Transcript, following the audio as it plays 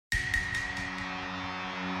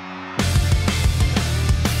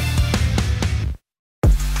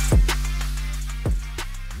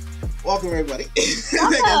Welcome everybody.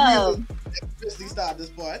 Welcome. Officially start this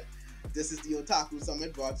part. This is the Otaku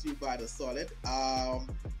Summit brought to you by The Solid.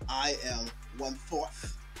 I am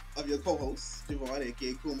 1/4 of your co-hosts, Javon,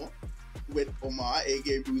 aka Kuma, with Omar,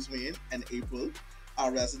 aka Bruce Wayne, and April,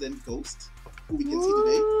 our resident ghost, who we can see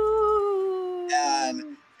today.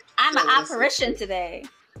 And I'm an apparition today.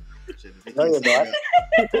 No, you're not.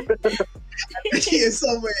 He is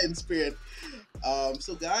somewhere in spirit.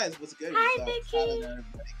 So guys, what's good? Hi, Vicky.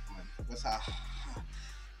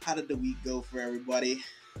 How did the week go for everybody?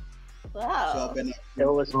 Wow. So It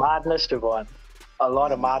was madness, Javon. A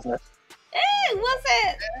lot of madness. Hey, what's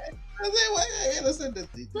it? Hey, listen,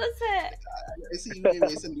 What's it? I see you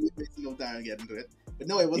wasting no time to get into it. But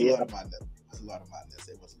no, it was a lot of madness.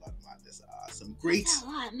 It was a lot of madness. Some great. That's a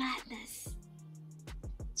lot of madness.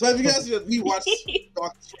 So if you guys, we watched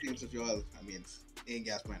Doctor Strange with y'all. I mean, ain't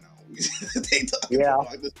gas right now. They talking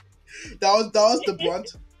about this. That was the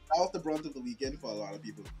brunt. That was the brunt of the weekend for a lot of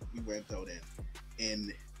people. We went out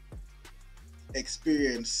and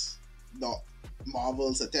experienced the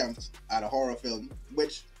Marvel's attempt at a horror film,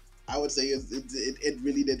 which I would say it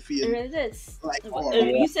really did feel. It really did. Like horror.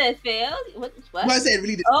 You said it failed? What? No, I said it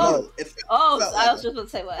really did feel. It felt I was just going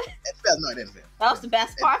to say what? It felt no, it didn't feel. That was the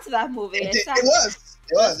best part of that movie. It was.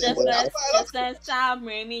 Just let Sam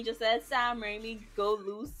Raimi go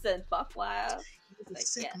loose and fuck wild. He's a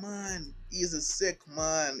sick man. He's a sick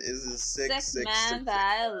man. Is a sick man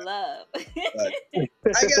that I love. I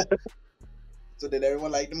guess. So did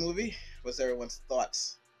everyone like the movie? What's everyone's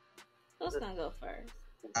thoughts? Who's gonna go first?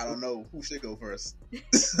 I don't know. Who should go first?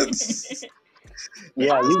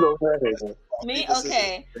 Yeah, you go first. Me?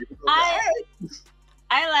 Okay.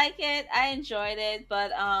 I like it. I enjoyed it,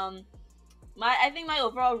 but I think my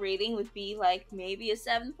overall rating would be like maybe a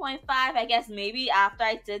 7.5. I guess maybe after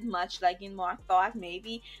I did much like in more thought,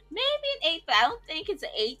 maybe an 8. But I don't think it's an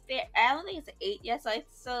 8 there. I don't think it's an 8 yet. So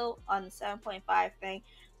it's still on the 7.5 thing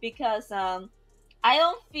because I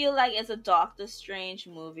don't feel like it's a Doctor Strange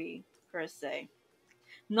movie per se.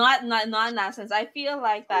 Not in that sense. I feel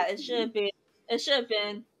like that it should have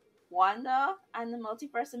been Wanda and the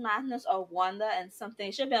Multiverse of Madness, or Wanda and something.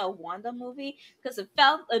 It should have been a Wanda movie because it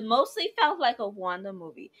mostly felt like a Wanda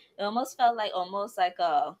movie. It almost felt like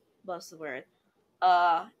a what's the word?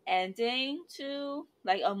 Ending to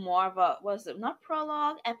like a more of a not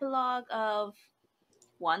prologue, epilogue of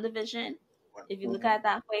WandaVision. If you look at it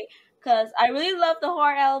that way, because I really love the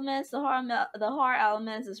horror elements. The horror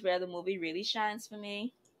elements is where the movie really shines for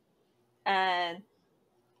me. And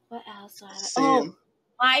what else?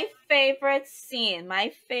 My favorite scene.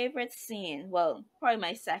 Well, probably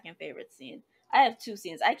my second favorite scene. I have 2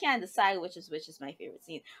 scenes. I can't decide which is my favorite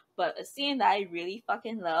scene. But a scene that I really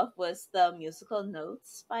fucking love was the musical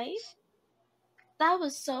notes fight. That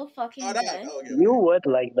was so fucking good. Okay. You would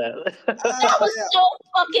like that. That was so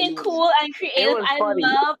fucking cool and creative.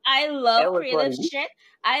 I love creative shit.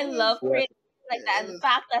 I love creative like that. And the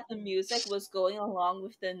fact that the music was going along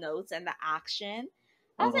with the notes and the action.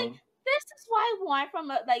 I was like, this is why I want from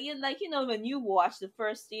when you watch the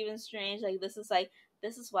first Stephen Strange, this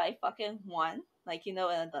is why I fucking want, in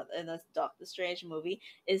a Doctor Strange movie,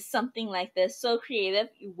 is something like this, so creative,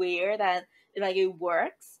 weird, and it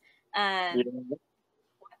works. And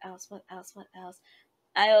what else?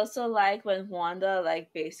 I also like when Wanda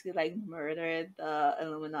basically murdered the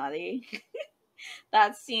Illuminati.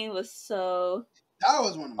 That scene was so. That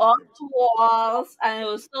was one of my off the walls, and it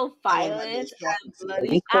was so violent and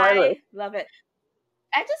bloody. I love it.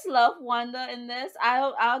 I just love Wanda in this. I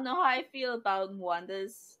don't know how I feel about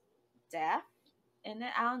Wanda's death in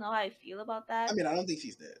it. I don't know how I feel about that. I mean, I don't think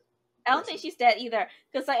she's dead. I don't think she's dead either,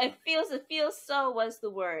 because it feels so. What's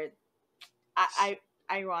the word?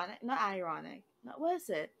 Ironic? Not ironic. No, what is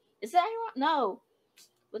it? Is it ironic? No.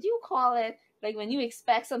 What do you call it? Like when you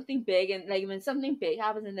expect something big, and when something big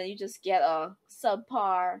happens, and then you just get a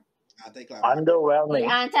subpar, underwhelming.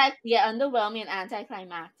 Underwhelming and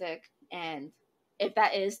anticlimactic. And if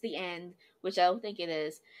that is the end, which I don't think it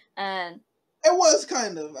is, and it was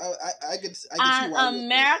kind of. I could see why.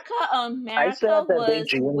 America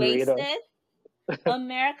was wasted.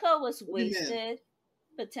 America was wasted.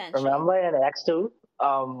 Potential. Remember in X2,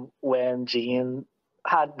 when Jean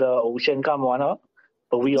had the ocean come on her?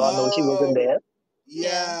 But we all know she wasn't there.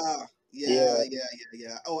 Yeah.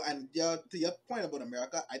 Oh, and to your point about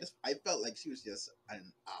America, I felt like she was just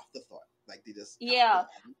an afterthought. Like they just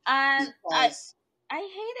and I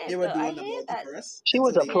hate it. They were doing I the hate multiverse. That. She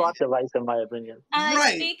was a plot device, in my opinion. And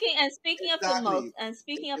right. Speaking of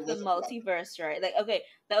the multiverse, right?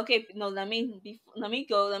 No. Let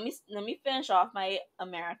me finish off my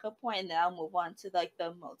America point, and then I'll move on to the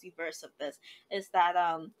multiverse of this. Is that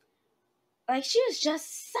like she was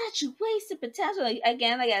just such wasted potential. Like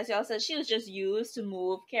again, like as y'all said, she was just used to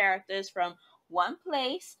move characters from one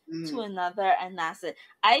place to another, and that's it.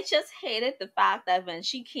 I just hated the fact that when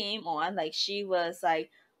she came on, like she was like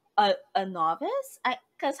a novice.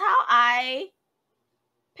 Cause how I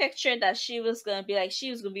pictured that she was gonna be like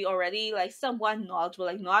she was gonna be already like somewhat knowledgeable,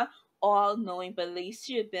 like not all knowing, but at least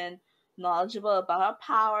she had been knowledgeable about her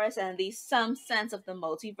powers and at least some sense of the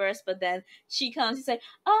multiverse. But then she comes, she's like,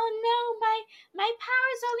 "Oh no, my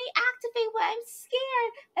powers only activate when I'm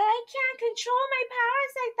scared, and I can't control my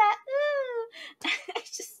powers like that." Ooh, I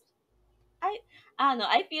just I I don't know.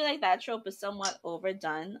 I feel like that trope is somewhat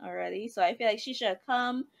overdone already. So I feel like she should have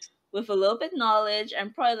come with a little bit knowledge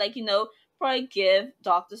and probably like, probably give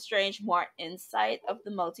Doctor Strange more insight of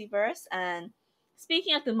the multiverse. And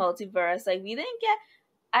speaking of the multiverse, like we didn't get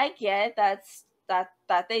I get that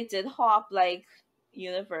they did hop like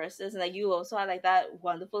universes, and like you also had like that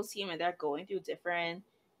wonderful scene where they're going through different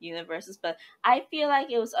universes, but I feel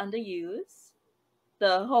like it was underused.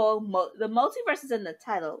 The whole the multiverse is in the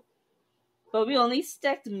title, but we only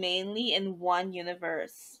sticked mainly in one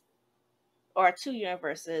universe or two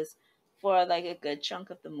universes for like a good chunk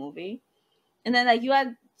of the movie. And then like you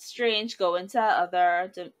had Strange go into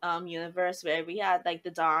other universe where we had like the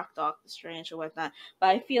Dark Doctor Strange or whatnot, but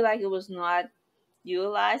I feel like it was not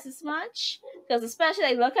utilized as much, because especially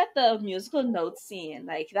like look at the musical note scene,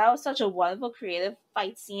 like that was such a wonderful creative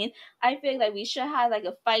fight scene. I feel like we should have like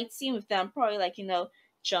a fight scene with them probably like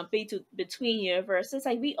jumping to between universes.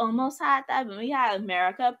 Like we almost had that when we had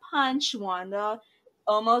America punch Wanda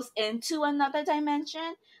almost into another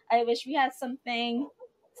dimension. I wish we had something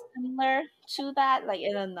similar to that, like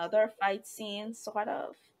in another fight scene, sort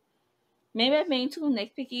of. Maybe I'm being too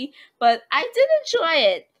nitpicky, but I did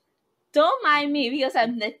enjoy it. Don't mind me because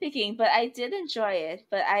I'm nitpicking, but I did enjoy it.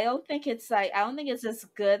 But I don't think it's as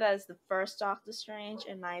good as the first Doctor Strange,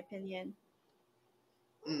 in my opinion.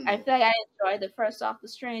 I feel like I enjoyed the first Doctor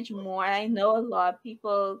Strange more. And I know a lot of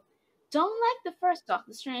people don't like the first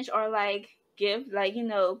Doctor Strange, or like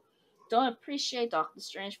don't appreciate Doctor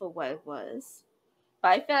Strange for what it was. But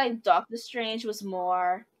I feel like Doctor Strange was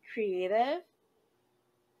more creative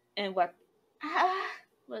in what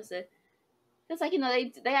was it? Because like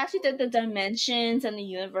they actually did the dimensions and the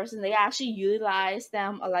universe, and they actually utilized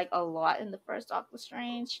them like a lot in the first Doctor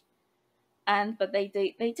Strange, and but they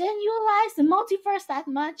didn't utilize the multiverse that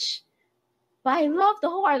much. But I love the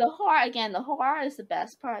horror. The horror again. The horror is the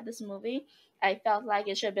best part of this movie. I felt like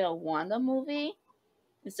it should have been a Wanda movie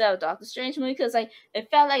instead of Doctor Strange movie, because like it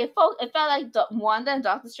felt like Wanda and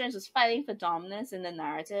Doctor Strange was fighting for dominance in the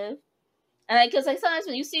narrative. And like, cause like sometimes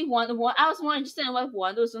when you see Wanda, I was more interested in what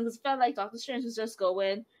Wanda was doing, because it felt like Doctor Strange was just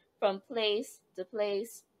going from place to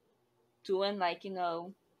place, doing like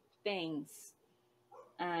things.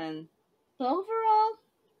 And but overall,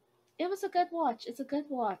 it was a good watch. It's a good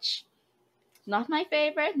watch. Not my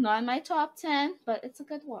favorite, not in my top 10, but it's a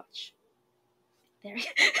good watch. There you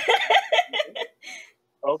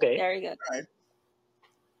Okay. There you go.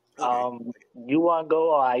 All right. Okay. You want to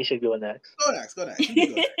go, or I should go next? Go next. Go next. You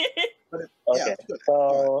can go next. Okay. Yeah,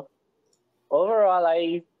 So overall,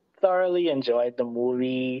 I thoroughly enjoyed the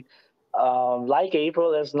movie. Like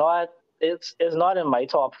April, it's not in my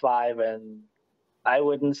top 5, and I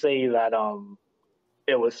wouldn't say that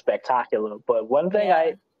it was spectacular. But one thing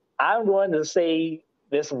Yeah. I'm going to say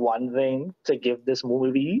this one thing to give this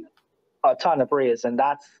movie a ton of praise, and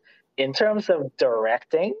that's in terms of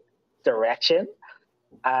direction,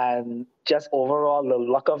 and just overall the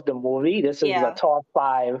look of the movie. This is a top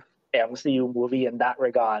 5 MCU movie in that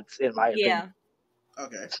regards, in my opinion.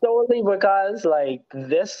 Okay. Solely because like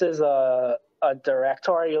this is a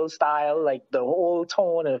directorial style, like the whole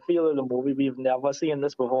tone and feel of the movie. We've never seen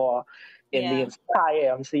this before in the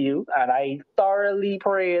entire MCU, and I thoroughly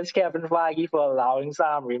praise Kevin Feige for allowing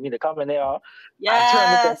Sam Raimi to come in there and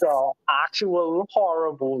turn it into an actual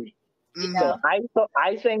horror movie. So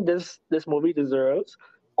I think this movie deserves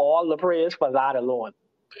all the praise for that alone.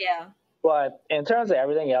 Yeah. But in terms of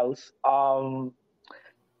everything else, I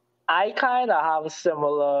kind of have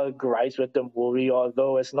similar gripes with the movie,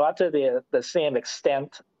 although it's not to the same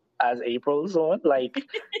extent as April's one. Like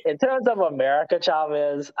in terms of America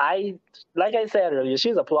Chavez, like I said earlier,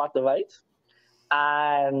 she's a plot device.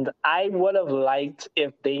 And I would have liked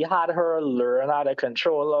if they had her learn how to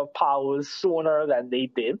control her powers sooner than they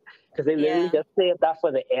did, because they literally just saved that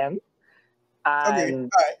for the end.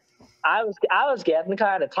 And I was getting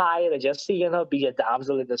kind of tired of just seeing her be a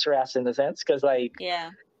damsel in distress, in a sense, because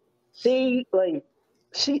she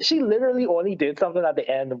literally only did something at the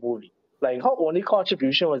end of the movie. Like her only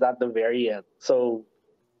contribution was at the very end. So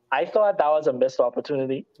I thought that was a missed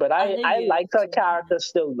opportunity, but I liked her Underused. character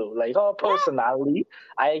still though. Like her Yeah. personality,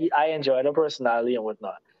 I enjoyed her personality and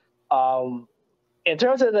whatnot. Um, in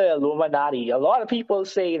terms of the Illuminati, a lot of people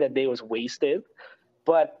say that they was wasted,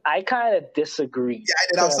 but I kind of disagree Yeah, I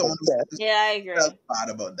did to have an someone extent. Yeah, I who felt agree. bad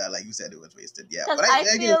about that. Like you said, it was wasted. Yeah, Because but I I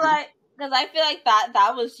agree feel with you. like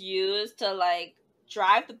that was used to like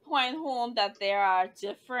drive the point home that there are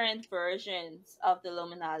different versions of the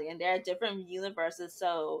Illuminati and there are different universes.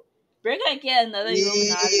 So we're gonna get another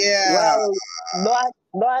Illuminati. Yeah. Well,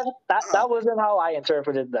 not that wasn't how I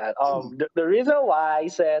interpreted that. The reason why I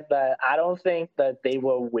said that I don't think that they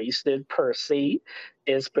were wasted per se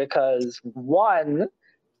is because one,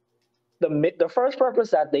 the first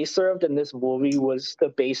purpose that they served in this movie was to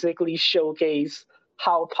basically showcase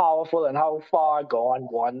how powerful and how far gone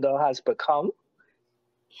Wanda has become,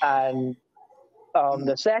 and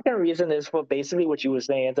the second reason is for basically what you were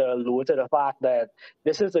saying, to allude to the fact that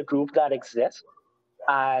this is a group that exists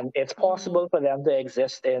and it's Mm-hmm. possible for them to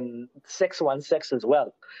exist in 616 as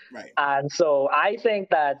well. Right. And so I think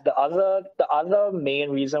that the other main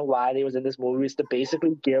reason why they was in this movie is to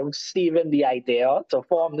basically give Steven the idea to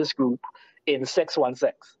form this group in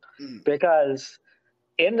 616. Mm. Because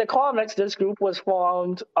in the comics, this group was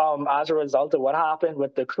formed as a result of what happened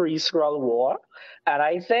with the Kree Skrull War. And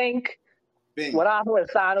I think Bing. what happened with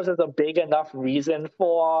Thanos is a big enough reason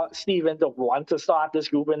for Steven to want to start this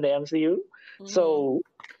group in the MCU. Mm-hmm. So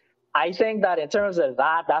I think that in terms of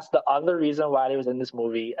that, that's the other reason why he was in this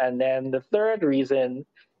movie. And then the third reason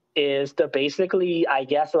is to basically, I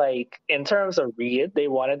guess, like in terms of Reed, they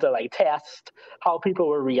wanted to like test how people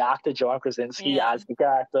would react to John Krasinski Yeah. as the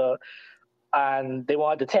character, and they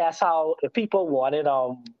wanted to test how if people wanted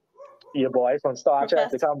your boy from Star Trek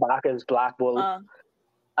to Professor. come back as Black Bolt,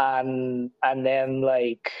 and then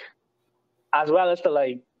like as well as to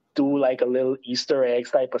like do like a little Easter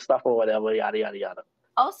eggs type of stuff or whatever, yada yada yada.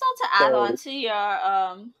 Also to add So on to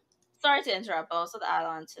your sorry to interrupt, but also to add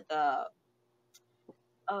on to the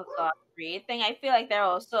oh god Reed thing, I feel like they're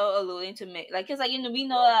also alluding to make like because like we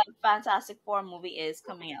know that Fantastic Four movie is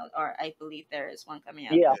coming out, or I believe there is one coming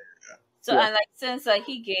out. yeah, So yeah. and like since like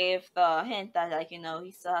he gave the hint that like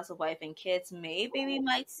he still has a wife and kids, maybe we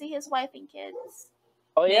might see his wife and kids.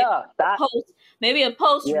 Oh Maybe yeah, that maybe a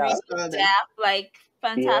post yeah, Reed death like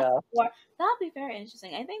Fantastic yeah, Four. That'll be very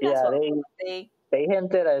interesting. I think that's yeah. what They they they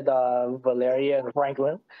hinted at Valeria and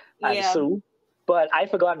Franklin and yeah Sue, but I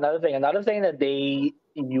forgot another thing. Another thing that they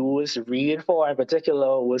used Reed for in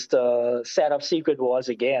particular was to set up Secret Wars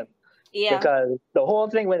again, yeah. because the whole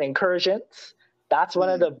thing with incursions, that's one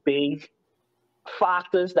of Mm. the big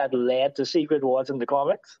factors that led to Secret Wars in the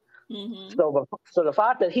comics. Mm-hmm. So the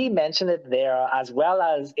fact that he mentioned it there, as well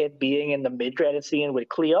as it being in the mid-credit scene with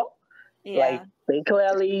Cleo, like Yeah. they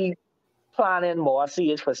clearly planning more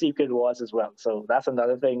siege for Secret Wars as well. So that's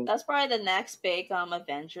another thing. That's probably the next big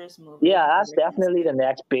Avengers movie. Yeah, that's Very next definitely big. the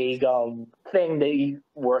next big thing they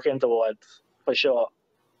working towards for sure.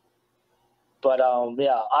 But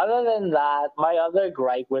yeah, other than that, my other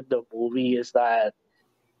gripe with the movie is that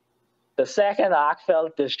the second act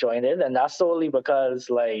felt disjointed, and that's solely because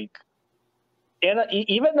like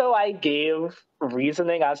even though I gave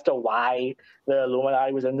reasoning as to why the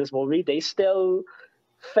Illuminati was in this movie, they still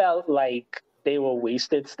felt like they were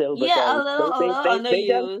wasted still, Yeah, because a little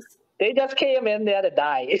underused. they just came in there to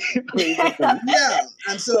die, basically. Yeah,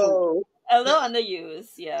 and so So A little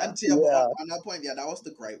underused. Yeah. yeah, but yeah, on that point, yeah, that was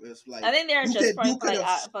the gripe. It was like I think they're you just could for you for could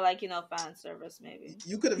like have fan service maybe.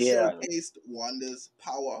 you could have yeah, showcased Wanda's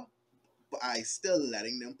power by still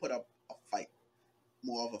letting them put up a fight,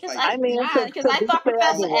 more of a Because fight. I I mean, because to I be thought fair,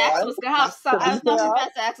 Professor X Devon, was gonna have some. to I be thought fair,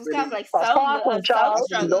 Professor X was gonna have Really, like apart from some Charles,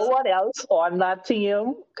 no struggle. one else on that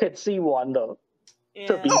team could see Wanda. To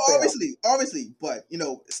Yeah. be no, fair, obviously, but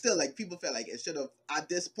still, like people felt like it should have. At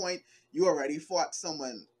this point, you already fought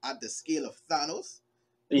someone at the scale of Thanos.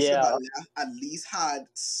 You should yeah. have at least had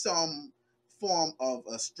some form of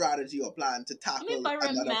a strategy or plan to I mean, tackle but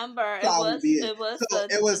another remember, powerful being. it was So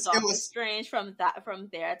it the was it Doctor was Strange from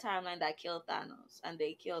their timeline that killed Thanos, and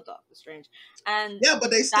they killed Doctor Strange, and yeah,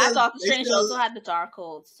 but that Doctor Strange also had the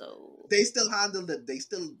Darkhold. So they still handled it. They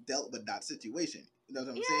still dealt with that situation. You know what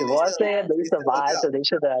I'm saying? It yeah, was saying they They still survived, so dealt. they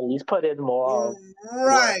should at least put in more work.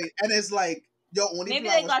 Right, and it's like your only maybe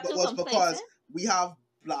plan they got too was because complacent. we have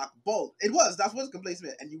Black Bolt. That's what's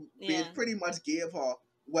complacement, and you Yeah. pretty much gave her.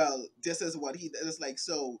 Well, this is what he. It's like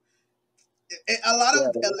so. A lot of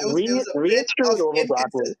Yeah, it was a read bit of screwed over inconsistent.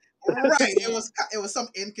 Blackwood. Right, Yeah. it was some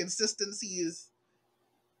inconsistencies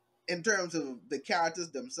in terms of the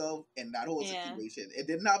characters themselves in that whole situation, it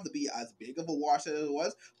didn't have to be as big of a wash as it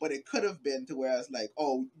was, but it could have been to where it's like,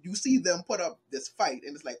 oh, you see them put up this fight,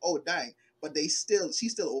 and it's like, oh, dang, but she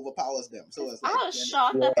still overpowers them. So it's like, I was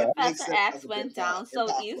shocked that it Professor makes it as X a went bit down so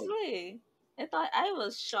impactful. easily. I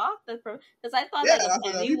was shocked that because I thought Yeah, that if that's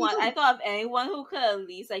what people anyone, do. I thought of anyone who could at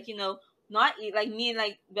least not eat like me,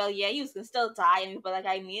 like, well, yeah, you can still die, but like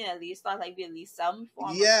I mean, at least thought like be at least some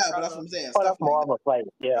form of Yeah, but that's what struggle. I'm saying. Oh, Stuff that's like more that. of a fight.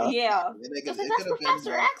 Yeah. Yeah, Like, because it that's could have been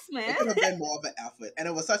Professor more. X, man. It could have been more of an effort, and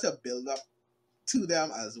it was such a build up to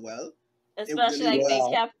them as well. It Especially really like they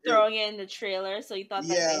was. kept throwing it in the trailer, so you thought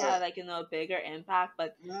that they Yeah, had like a bigger impact,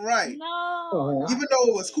 but right. no, Mhm. not Even though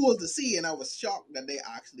it was really. cool to see, and I was shocked that they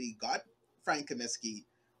actually got Frank Kaminsky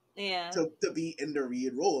Yeah, to be in the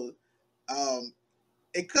lead role. Um,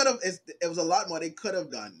 it could have. It was a lot more they could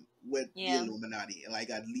have done with the yeah. Illuminati, like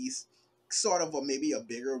at least sort of maybe a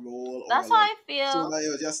bigger role, or That's how like I so feel. that it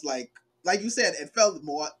was just like you said, it felt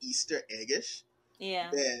more Easter eggish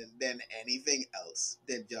Yeah, than anything else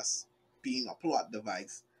than just being a plot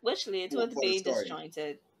device which leads to it for the being story.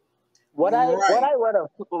 disjointed. Right.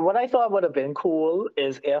 What I thought would have been cool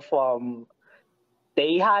is if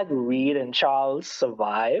they had Reed and Charles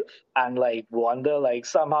survive and like Wanda like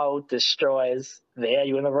somehow destroys their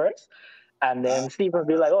universe, and Uh, then Stephen would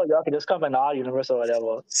be like, "Oh, y'all can just come in our universe or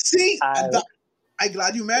whatever." see, And I'm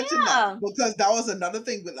glad you mentioned that, Yeah, because that was another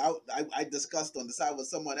thing that I discussed on the side with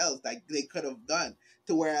someone else that they could have done,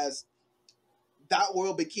 to whereas that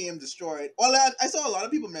world became destroyed. Well, I saw a lot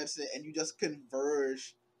of people mention it, and you just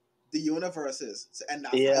converge the universes, and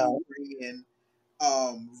that's how yeah, you bring in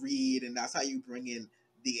Reed, and that's how you bring in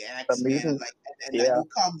the the X-Men, and mutants. like and that Yeah, you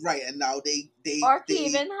come right, and now or to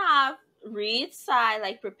even have Reed's side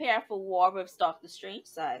like prepare for war with Doctor Strange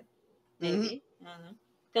side, mhm. maybe. I don't know.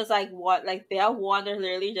 Because like what like their Wanda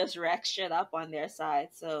literally just wrecks shit up on their side,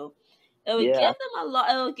 so it would give yeah, them a lot.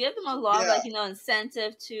 It would give them a lot of Yeah, like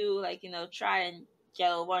incentive to like try and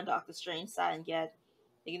get over on Doctor Strange side and get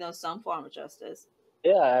some form of justice.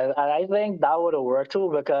 yeah. And I think that would have worked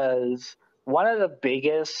too because one of the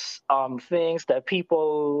biggest things that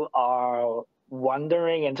people are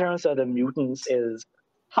wondering in terms of the mutants is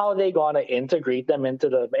how they gonna integrate them into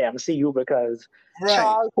the MCU because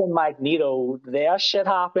right. Charles and Magneto, their shit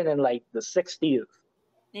happened in like the 60s,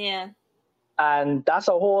 Yeah, and that's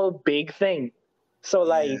a whole big thing. So Yeah,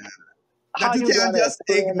 like, that how you you can't gonna just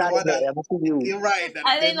explain that ignore in that. the MCU? You're right that it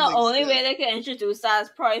I think didn't the only way exist. they can introduce that is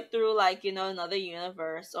probably through like another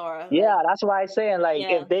universe or like Yeah, that's why I'm saying like yeah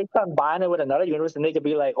if they combine it with another universe, then they could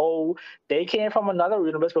be like, oh, they came from another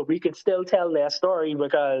universe, but we could still tell their story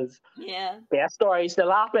because yeah their story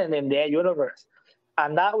still happened in their universe,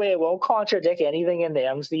 and that way it won't contradict anything in the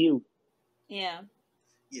MCU. yeah.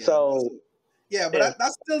 Yeah, but So yeah, but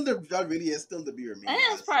if that really is still to be And remained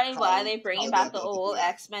that's as probably why they how bringing they're back the about to do old that.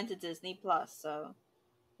 X-Men to Disney Plus. So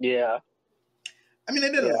yeah, I mean,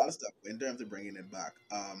 they did a yeah, lot of stuff in terms of bringing it back.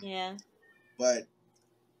 yeah, But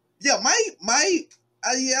yeah, my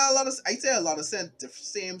yeah, a lot of I say a lot of the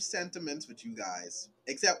same sentiments with you guys,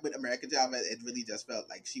 except with American Chavez, it really just felt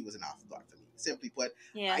like she was an afterthought to me. Simply put,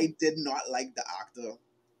 yeah. I did not like the actor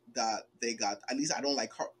that they got. At least I don't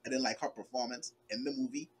like her. I didn't like her performance in the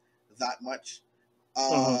movie that much.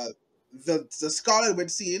 hmm Uh, the Scarlet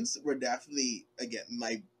Witch scenes were definitely again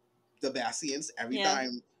like the best scenes every Yeah.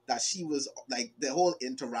 time that she was like the whole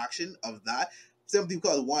interaction of that. Simply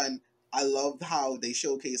because one, I loved how they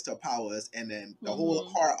showcased her powers, and then the whole Mm-hmm.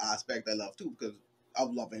 horror aspect I love too because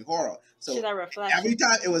of loving horror. See So that every reflection.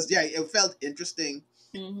 time it felt interesting.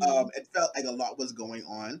 Mm-hmm. It felt like a lot was going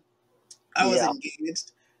on. I was yeah,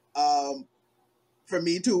 engaged. Um, for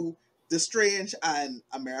me too, the Strange and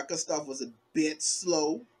America stuff was a bit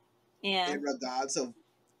slow Yeah. in regards of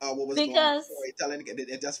what was going on Because storytelling.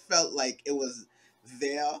 It just felt like it was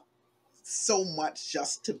there so much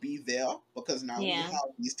just to be there because now we yeah.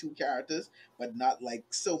 have these two characters, but not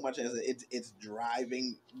like so much as it's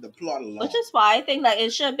driving the plot Which along. is why I think like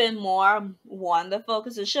it should have been more wonderful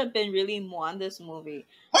because it should have been really Wanda's movie.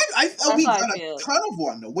 I felt That's we how I got a feel. ton of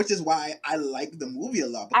Wonder, which is why I like the movie a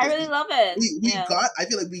lot I because really love it. we Yeah. got. I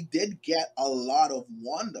feel like we did get a lot of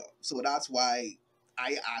Wonder, so that's why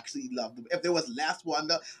I actually loved it. If there was less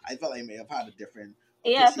Wonder, I felt I may have had a different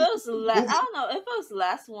Yeah, if it appreciation was for the less, I movie. don't know. If it was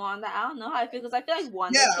less Wanda, I don't know how I feel because I feel like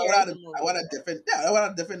Yeah, Wanda carries the I movie. want a different I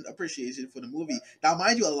want a different appreciation for the movie. Now,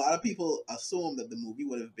 mind you, a lot of people assume that the movie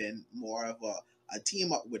would have been more of a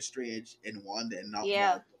team up with Strange and Wanda, and not more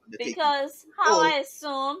Yeah, of Wanda taking because control. how I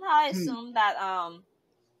assumed that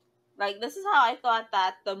like this is how I thought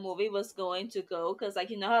that the movie was going to go because like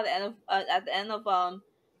how at the end of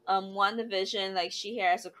WandaVision, like she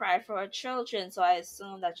hears a cry for her children, so I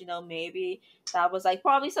assume that maybe that was like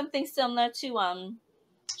probably something similar to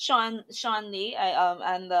Sean Lee,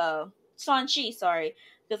 and the Sean Chi, sorry,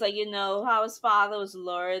 because like how his father was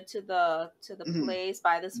lured to the Mm-hmm. place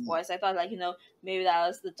by this Mm-hmm. voice. I thought like maybe that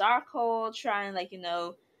was the Darkhold trying like take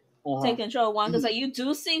Uh-huh. control of Wanda, because Mm-hmm. like you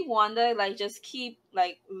do see Wanda like just keep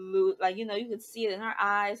like like you could see it in her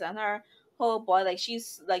eyes and her whole body, like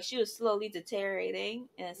she was slowly deteriorating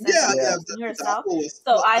in a sense, Yeah, like Yeah. yeah. losing The herself. Darko was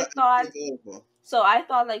So I starting to thought take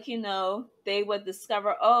over. like they would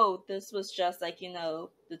discover, oh, this was just like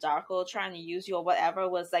the Darkhold trying to use you, or whatever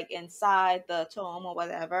was like inside the tome or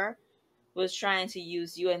whatever was trying to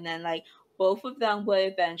use you, and then like both of them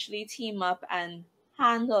would eventually team up and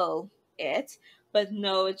handle it. But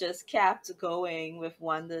no, it just kept going with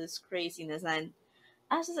Wanda's craziness, and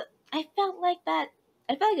I was just, I felt like that.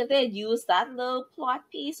 I felt like if they had used that little plot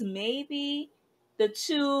piece, maybe the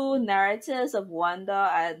two narratives of Wanda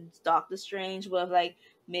and Doctor Strange would have like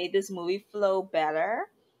made this movie flow better.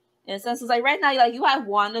 In a sense, it's like right now, like you had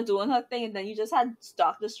Wanda doing her thing, and then you just had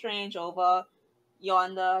Doctor Strange over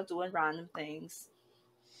yonder doing random things.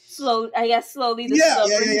 I guess slowly Yeah, yeah,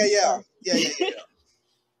 discovering yeah, yeah, yeah, himself. yeah, yeah, yeah.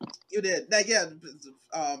 You did like yeah.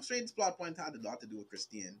 Strange's plot point had a lot to do with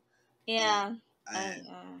Christine, um, Yeah. I,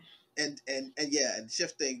 and and yeah, and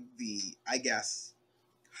shifting the I guess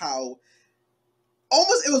how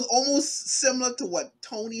almost it was almost similar to what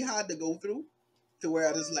Tony had to go through, to where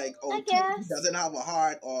it's like, I oh, Tony guess. doesn't have a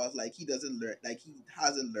heart, or like he doesn't learn, like he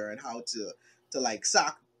hasn't learned how to like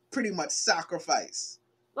pretty much sacrifice.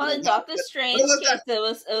 You Well, know, in Doctor what Strange was that? case, it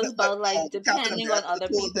was What about like Captain depending on America other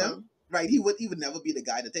told them, people. right? He would never be the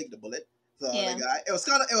guy to take the bullet for the other Yeah. guy. It was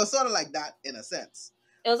sort of like that in a sense.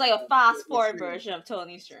 It was like a fast With forward Strange. version of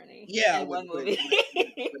Tony's journey Yeah, in one with movie.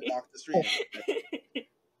 with Doctor Strange.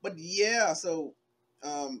 But yeah, so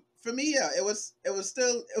for me, yeah, it was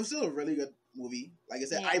still a really good movie. Like I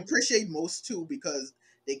said, I Yeah. appreciate most too because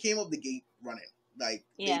they came up the gate running. Like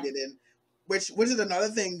they Yeah. didn't, which is another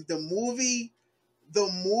thing. The movie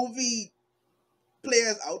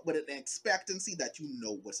players out with an expectancy that you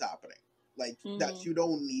know what's happening. Like that Mm-hmm. you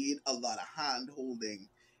don't need a lot of hand holding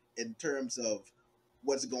in terms of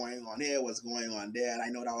what's going on here, what's going on there. And I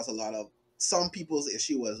know that was a lot of some people's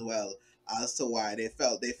issue as well as to why they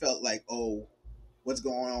felt like, oh, what's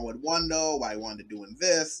going on with Wanda, why Wanda doing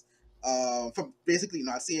this. From basically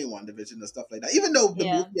not seeing WandaVision and stuff like that. Even though the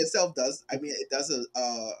Yeah. movie itself does, I mean, it does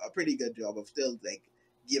a pretty good job of still like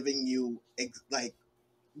giving you like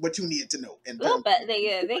what you needed to know in A little terms bit.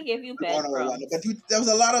 of They give you going on with Wanda. But breadcrumbs. there was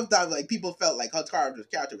a lot of times like people felt like her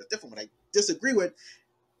character was different. But I disagree with.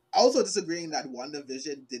 Also disagreeing that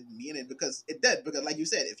WandaVision didn't mean it because it did. Because like you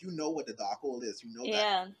said, if you know what the Darkhold is, you know that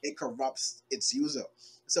Yeah. it corrupts its user.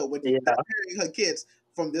 So with Yeah. them hearing her kids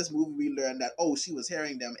from this movie, we learned that she was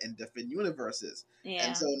hearing them in different universes, and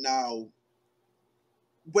Yeah. so now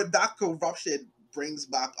with that corruption brings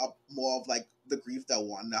back up more of like the grief that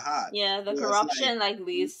Wanda had. Yeah. The Where it's like corruption like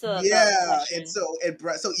leads to the yeah, and obsession.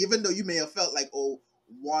 so even though you may have felt like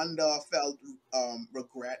Wanda felt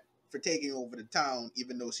regret for taking over the town,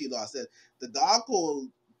 even though she lost it, the Darkhold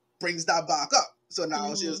brings that back up. So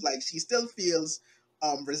now she's Mm-hmm. like she still feels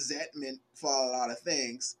resentment for a lot of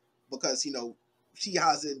things because she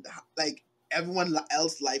hasn't like everyone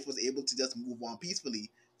else life was able to just move on peacefully,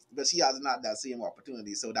 but she hasn't had that same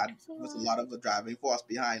opportunity. So that So was a lot of the driving force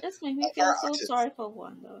behind just made me of her feel so actions. sorry for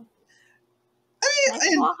Wanda. I My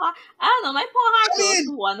mean, poor heart. I don't know. My poor heart I goes mean,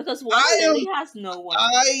 to Wanda because Wanda I am literally has no one.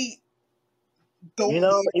 I don't lean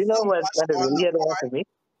You so know when much it on really the hit home part. for me?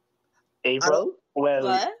 I don't. April, when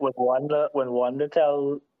What? Wanda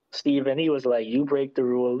tell Steven, he was like, "You break the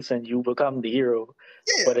rules and you become the hero.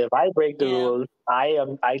 Yeah, But if I break the Yeah. rules,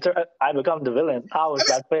 I become the villain. How I is mean,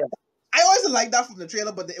 that fair?" I always like that from the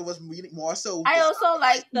trailer, but it was really more so I the also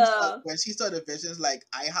like the when she saw the visions. Like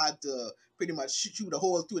I had to pretty much shoot a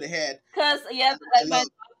hole through the head. because yeah, And like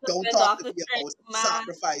look, don't when talk to Doctor me Strange about man.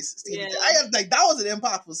 sacrifice, Stephen. Yeah. I had like that was an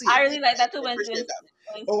impactful scene. I Like really like that too I when appreciate that.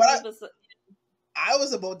 when But Steve was I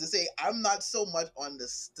was about to say I'm not so much on the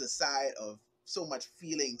side of so much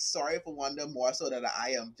feeling sorry for Wanda, more so that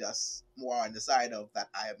I am just more on the side of that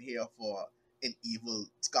I am here for an evil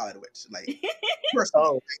Scarlet Witch. Like personally,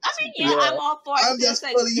 Oh, like, I that's me mean, yeah, yeah. I'm all for it I'm too. It's just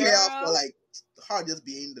like, fully here for girl, like her just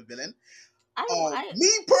being the villain. I Me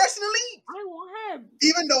personally, I want her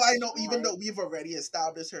even destroyed. though we've already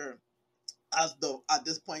established her as the at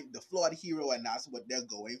this point the flawed hero, and that's what they're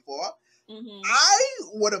going for. Mm-hmm. I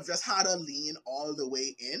would have just had her lean all the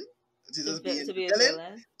way in to just being To the be a villain,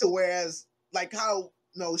 villain. to whereas like how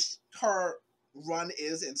her run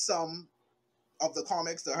is in some of the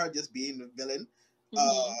comics, to her just being the villain.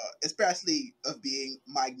 especially of being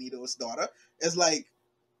Magneto's daughter, is like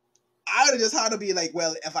I would have just had to be like,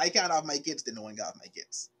 well, if I can't have my kids, then no one can have my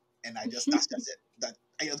kids, and that's just it. That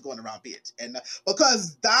I just going around page, and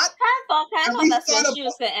because that Kind of thought that's where thought she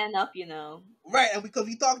was gonna end up, right, and because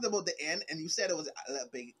we talked about the end, and you said it was a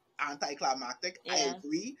big anticlimactic. Yeah. I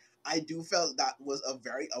agree. I do felt that was a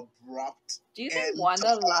very abrupt. Do you think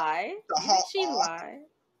Wanda lied? Did she lie?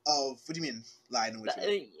 Of what do you mean lie in which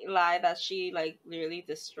way? Lie that she like literally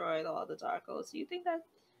destroyed all the Darkos. Do you think that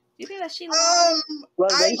she lied? Well,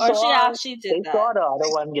 she actually did they that. saw the other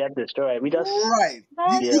one get destroyed. We just right.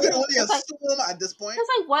 You can only assume at this point. Because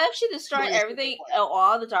like, what if she destroyed everything,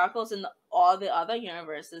 all the Darkos in all the other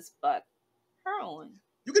universes, but her own?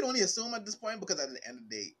 You can only assume at this point because at the end of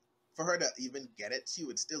the day, for her to even get it, she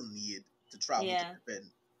would still need to travel to different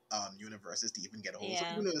universes to even get a hold. So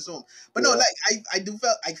you can assume. But no, like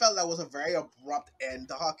I felt that was a very abrupt end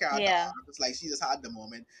to her character. Yeah. It's like she just had the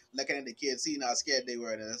moment looking at the kids, seeing how scared they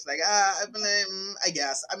were, and it's like I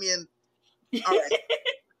guess. I mean, all right.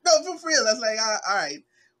 No, for real. That's like all right.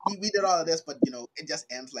 We did all of this, but it just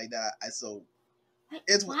ends like that. So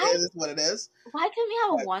it is what it is. Why couldn't we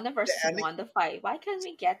have a Wanda versus Wanda fight? Why couldn't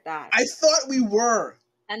we get that? I thought we were.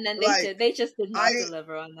 And then they just did not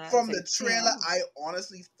deliver on that. From the trailer, I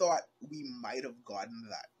honestly thought we might have gotten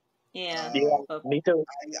that. Yeah, me too.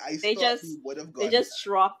 I thought we would have gotten they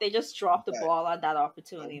just dropped the ball on that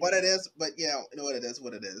opportunity. What it is, but you know what it is.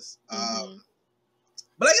 But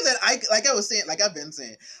like I said, I've been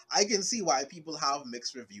saying, I can see why people have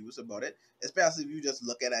mixed reviews about it, especially if you just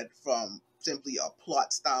look at it from simply a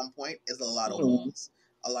plot standpoint. There's a lot of holes,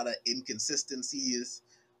 a lot of inconsistencies,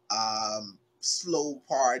 slow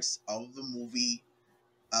parts of the movie,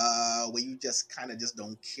 where you just kind of just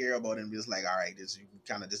don't care about it and just like, all right, you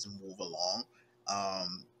kind of just move along.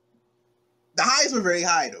 The highs were very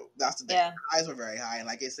high though. That's the thing. Yeah. The highs were very high, and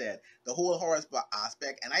like I said, the whole horror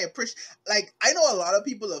aspect, and I appreciate. Like I know a lot of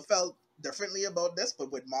people have felt differently about this,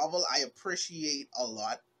 but with Marvel, I appreciate a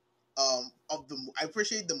lot I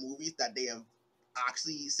appreciate the movies that they have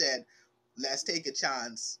actually said, let's take a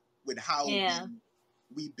chance with how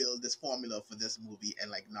we build this formula for this movie,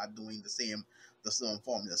 and like not doing the same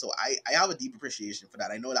formula. So I have a deep appreciation for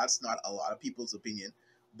that. I know that's not a lot of people's opinion,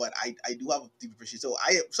 but I do have a deep appreciation.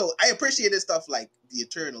 So I appreciated stuff like the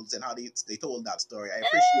Eternals and how they told that story. I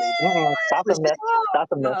appreciate. That's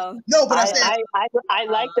a myth. No, but I'm saying I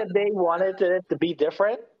like that they wanted it to be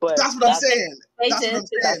different, but that's what I'm saying. That's what I'm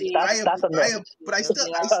saying. That's a myth.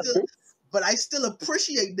 But I still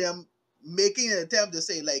appreciate them making an attempt to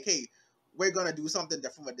say like, hey, we're gonna do something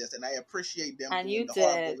different with this, and I appreciate them doing the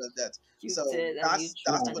hard work of that. So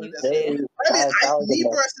that's what it is. I mean, me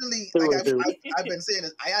personally, like I've been saying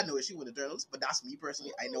this, I had no issue with the Eternals, but that's me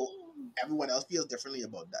personally. I know everyone else feels differently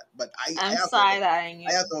about that, but I have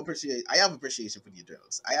appreciation for the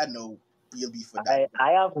Eternals. I had no real beef with that.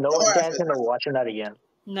 I have no intention of watching that again.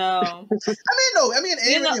 No. I mean,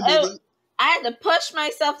 I had to push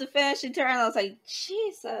myself to finish Eternals. I was like,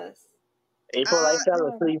 Jesus. April, I fell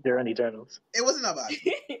asleep during Eternals. It wasn't that bad.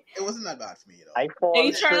 It wasn't that bad for me at all.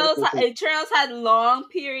 Eternals had long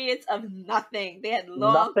periods of nothing. They had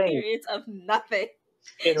long periods of nothing.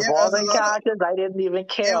 Involving characters I didn't even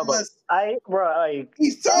care about.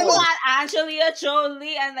 Eternals had Angelina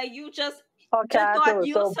Jolie, and like you just thought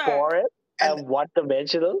you so boring and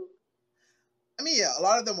one-dimensional. I mean, yeah, a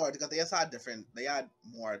lot of them were because they had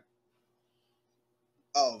more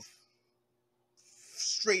of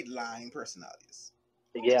straight line personalities.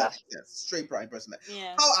 Yeah. Straight line personality.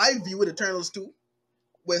 Yeah. How I view Eternals too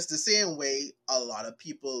was the same way a lot of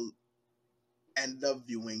people end up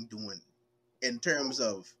doing in terms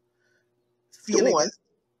of feeling it.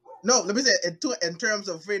 No, let me say in terms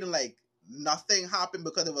of feeling like nothing happened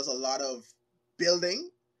because there was a lot of building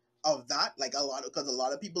of that, like because a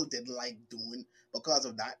lot of people didn't like doing because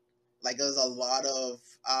of that. Like there's a lot of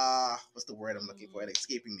what's the word I'm looking for? It's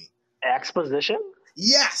escaping me. Exposition?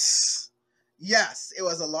 Yes, it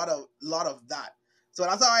was a lot of that. So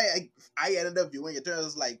that's how I ended up viewing it. It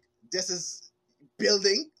was like this is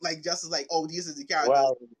building, like just like these are the characters.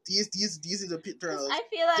 Well, these are the Eternals. I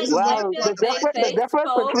feel like the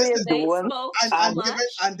difference between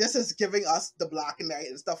and this is giving us the Black Knight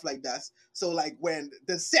and stuff like that. So like when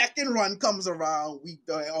the second run comes around, we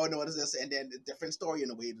go, oh no, what is this? And then a different story in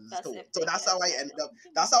a way that is told. So that's how I ended up.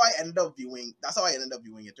 That's how I ended up viewing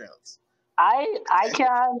Eternals. I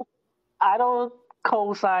don't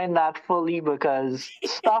co-sign that fully because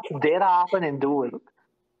stuff did happen in Doom.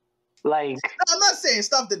 Like, no, I'm not saying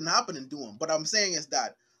stuff didn't happen in Doom, but I'm saying is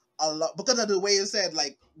that a lot because of the way you said,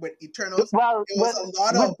 like with Eternals. Well, it was a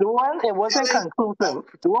lot of Doom. It wasn't conclusive.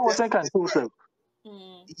 Doom wasn't conclusive.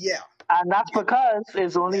 Yeah. And that's because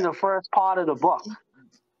it's only the first part of the book.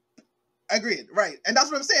 Agreed. Right. And that's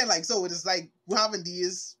what I'm saying. Like, so it's like we're having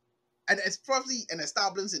these, and it's probably an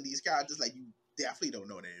establishment in these characters like you definitely don't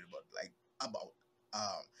know anything about.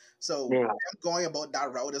 So them going about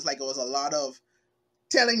that route is like it was a lot of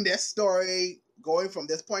telling this story, going from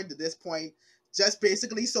this point to this point, just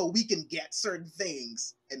basically so we can get certain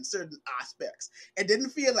things in certain aspects. It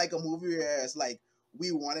didn't feel like a movie where it's like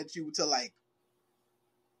we wanted you to like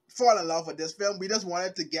fall in love with this film. We just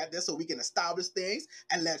wanted to get this so we can establish things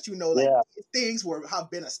and let you know like things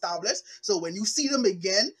have been established. So when you see them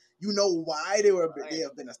again, you know why they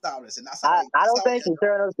have been established. And that's how I don't think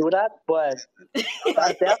Eternals do that, but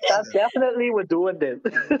that's definitely what doing this.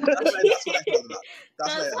 That's what I thought about.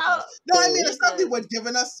 That's what I thought. No, I mean especially with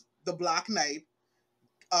giving us the Black Knight,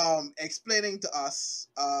 explaining to us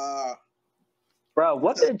bro,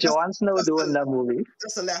 what did Jon Snow do in that movie? The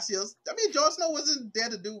Celestials. I mean, Jon Snow wasn't there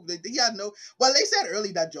to do. He had no. Well, they said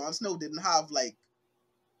early that Jon Snow didn't have like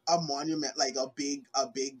a monument, like a big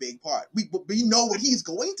part. We know what he's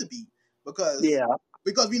going to be because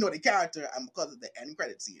we know the character and because of the end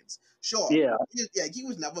credit scenes. Sure. Yeah. He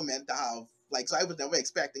was never meant to have like. So I was never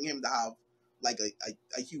expecting him to have like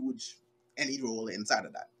a huge any role inside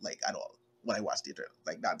of that like at all. When I watched the Eternals,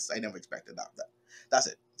 like I never expected that. That's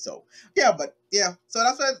it. So so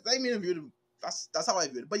that's what I mean. That's how I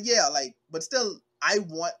viewed it. But yeah, like, but still, I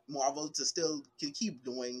want Marvel to still keep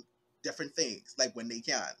doing different things, like when they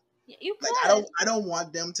can. You like I don't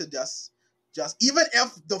want them to just even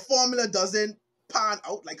if the formula doesn't pan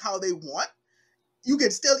out like how they want, you can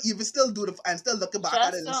still do the and still look back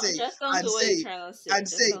at it and say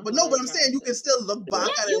but I'm saying you can still look back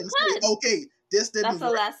at it and say, okay, this didn't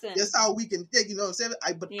work. Lesson. This how we can take, you know what I'm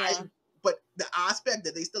saying? But the aspect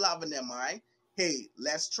that they still have in their mind, hey,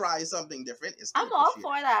 let's try something different. I'm all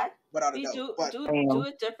for that. Without a doubt. Do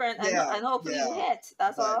it different and hopefully you hit.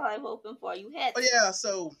 That's all I'm hoping for. You hit. But yeah,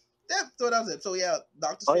 so that was it. So yeah,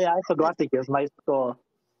 Doctor Strange. Oh yeah, I forgot to give my score.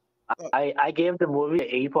 I gave the movie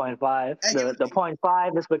an 8.5. The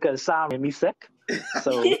 0.5 is because Sam made me sick.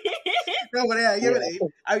 So no, but yeah, I give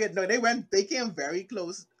it 8. They came very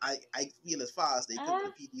close. I feel as far as they took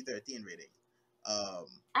the PG-13 rating.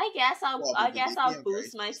 I guess I'll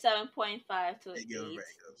boost my 7.5 to an 8.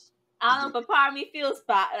 I don't know, but part of me feels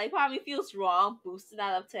bad. Like part of me feels wrong boosting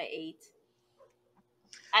that up to an 8.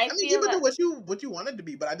 I mean, give it to what you wanted to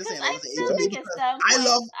be, but I just saying it was an 8 to me because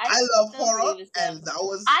I love horror, and that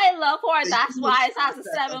was I love horror. That's why it has a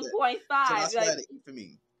 7.5. So that's why the 8 for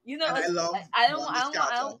me. You know, I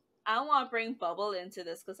don't want to bring Bubble into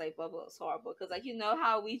this because like Bubble is horrible. Because like you know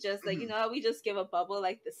how we just like we just give a Bubble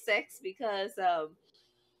like the 6 because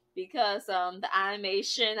the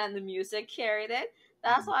animation and the music carried it.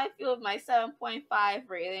 That's how I feel with my 7.5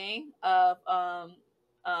 rating of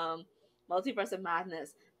Multiverse of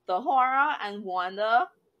Madness. The horror and Wanda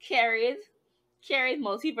carried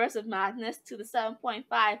Multiverse of Madness to the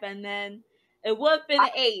 7.5, and then it would have been an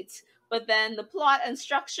 8. But then the plot and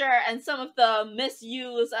structure and some of the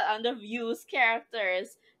misused and underused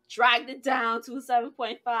characters dragged it down to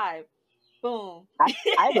 7.5. Boom.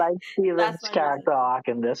 I like Steven's character arc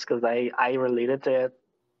in this because I related to it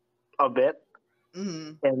a bit.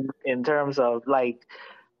 In terms of like,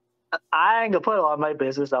 I ain't gonna put all my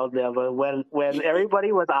business out there, but when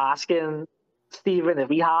everybody was asking Steven if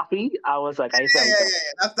he happy, I was like, I felt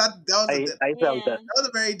that. I felt that. That was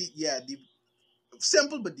a very deep,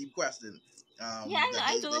 simple but deep question.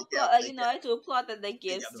 I do applaud that they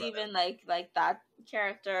give Steven like that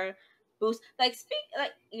character boost. Like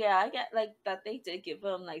I get like that they did give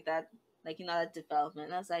him like that, like that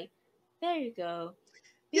development. I was like, there you go.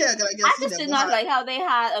 Yeah, I just did not like how they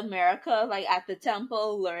had America like at the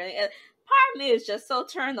temple learning. Part of me is just so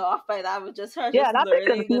turned off by that with just her. Yeah, just that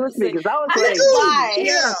confused me because I was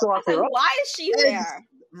like, why is she there?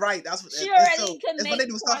 Right, that's what. She already can make. When they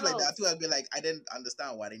do stuff like that too, I'd be like, I didn't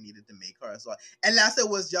understand why they needed to make her. So unless it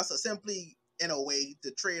was just simply in a way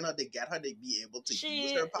to train her to get her to be able to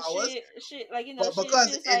use her powers. She like but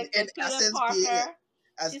because she's like in essence being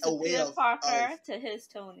as she's a way Peter Parker to his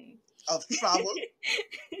Tony. Of travel.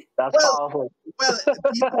 That's powerful. Well,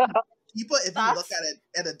 people, if you look at it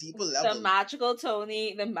at a deeper level, the magical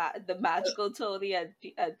Tony, the magical Tony and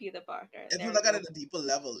Peter Parker. If you look at it at a deeper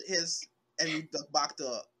level, and you look back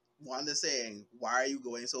to Wanda saying, "Why are you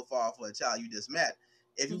going so far for a child you just met?"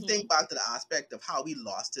 If you think back to the aspect of how he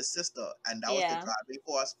lost his sister, and that was the driving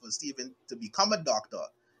force for Steven to become a doctor,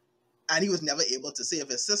 and he was never able to save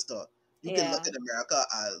his sister, you can look at America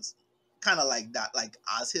as kind of like that, like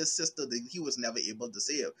as his sister that he was never able to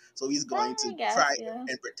save, so he's going to try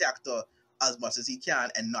and protect her as much as he can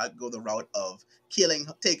and not go the route of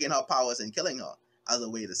taking her powers and killing her as a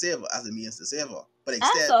way to save her, as a means to save her. But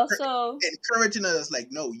That's instead, also encouraging her is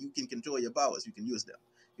like, no, you can control your powers, you can use them.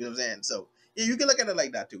 You know what I'm saying? So yeah, you can look at it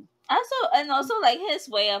like that too. also like his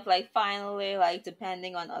way of like finally like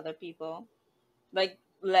depending on other people, like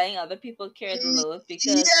letting other people carry the load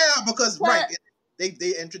because right,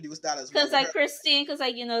 they introduced that as well. Because like Christine, because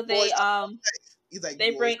like he's like,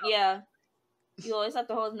 they bring you always have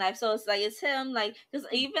to hold the knife. So it's like it's him like because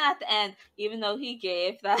even at the end, even though he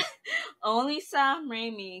gave that only Sam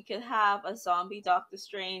Raimi could have a zombie Doctor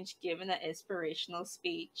Strange given an inspirational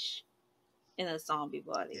speech in a zombie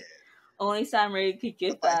body. Yeah. Only Sam Raimi could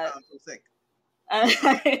give that. I'm so sick.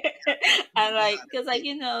 And like because like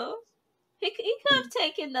he could have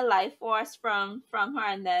taken the life force from her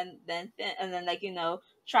and then like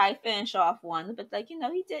try finish off one, but like he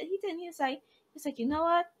didn't. He's like you know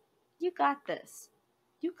what, you got this,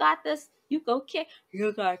 you go kick,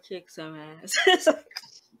 you gotta kick some ass. It's just sorry.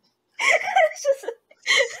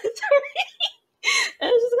 It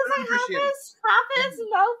was just because half his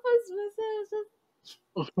mouth was missing.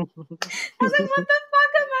 I was like, what the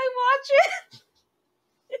fuck am I watching?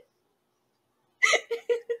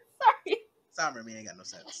 Sorry. Sam Raimi ain't got no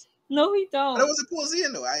sense. No, he don't. But it was a cool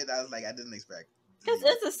scene though. I was like, I didn't expect. Because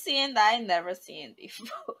it's a scene that I never seen before.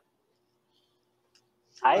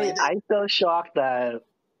 I still shocked that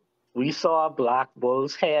we saw Black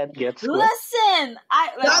Bull's head get split. Listen,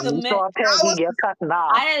 I did not think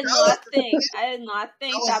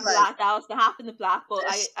that was gonna happen to Black Bull.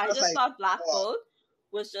 I just thought Black Bull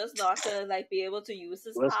was just not gonna like be able to use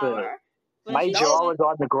his power. My jaw was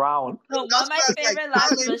on the ground. No, one of my favorite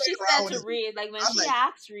lines was when she said to Reed, like when she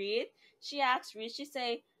asked Reed, she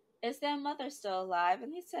say, "Is their mother still alive?"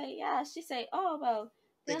 And he say, "Yeah." She say, "Oh well,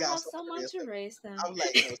 they have someone to raise them." I was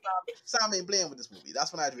like, no, Sam ain't playing with this movie.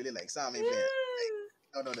 That's when I really like Sam ain't playing.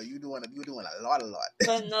 Like, no, you doing a lot.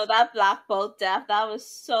 But no, that Black Bolt death, that was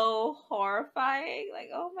so horrifying. Like,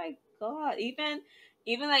 oh my god, even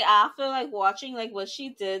like after like watching like what she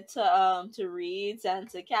did to Reeds and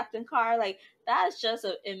to Captain Carr, like that's just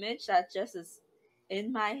an image that just is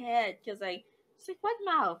in my head because like it's like what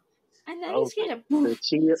mouth, and then he's gonna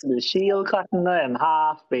the shield cutting her in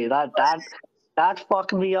half, babe. That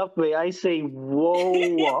fucked me up, babe. I say, whoa,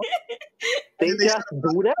 they just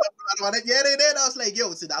do that. Yeah, they did. I was like,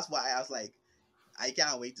 yo, see, that's why I was like, I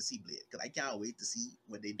can't wait to see Blade because I can't wait to see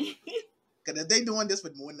what they do. Because if they doing this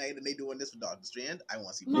with Moon Knight and they doing this with Doctor Strange, I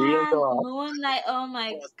want to see Moon Knight. Oh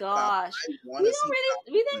my gosh, we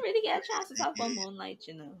didn't really get a chance to talk about Moon Knight,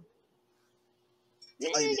 you know. We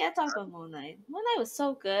didn't really get to talk about Moon Knight. Moon Knight was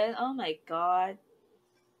so good. Oh my god.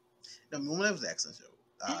 No, Moon Knight was an excellent show.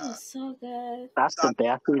 It was so good. That's the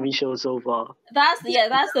best TV show so far. That's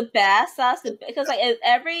the best. Because like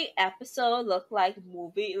every episode looked like a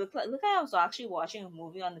movie. Look like I was actually watching a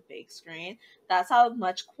movie on the big screen. That's how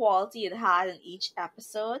much quality it had in each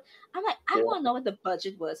episode. I'm like, I want to know what the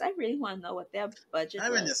budget was. I really want to know what their budget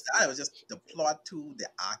was. It was just the plot too, the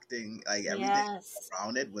acting, like everything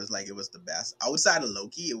around it was like it was the best. Outside of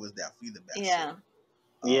Loki, it was definitely the best. Yeah.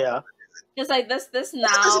 Yeah. It's like this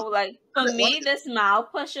now, like for me, this now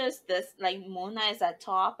pushes this like Moon Knight is at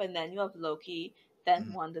top, and then you have Loki,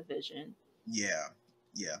 then WandaVision. Yeah,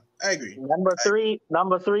 I agree. Number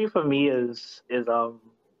three for me is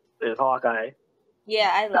Hawkeye.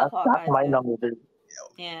 Yeah, I love Hawkeye. That's my number three.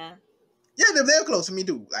 Yeah, they're close to me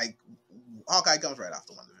too. Like Hawkeye comes right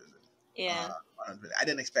after WandaVision. Yeah, I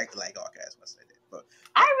didn't expect to like Hawkeye as much as I did, but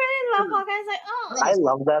I really love Hawkeye. It's like, oh, I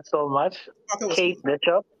love that so much. Kate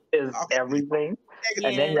Bishop is everything.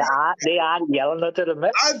 And then they add Yelena to the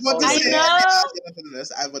mix. I was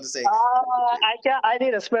about to say. I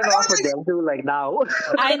need a spin off with them too, like now.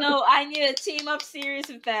 I know. I need a team up series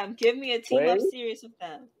with them. Give me a team up series with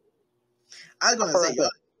them. I was gonna say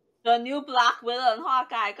the new Black Widow and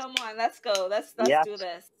Hawkeye. Come on, let's go. Let's do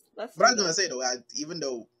this. But I was gonna say though, even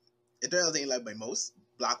though Eternals ain't liked by most,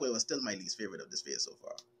 Black Widow was still my least favorite of this phase so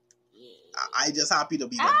far. I just happy to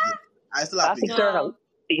be back. I still happy.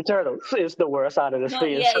 Eternals is the worst out of this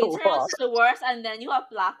phase so Eternals far. is the worst, and then you have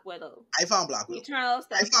Black Widow. I found Black Widow. Eternals.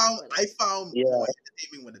 I found more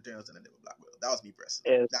entertainment with Eternals than I did with Black Widow. That was me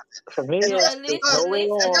personally. For me,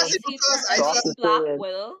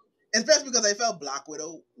 especially because I felt Black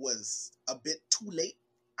Widow was a bit too late.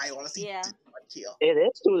 I honestly did not care. It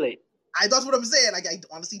is too late. That's what I'm saying. Like I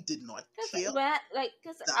honestly did not care.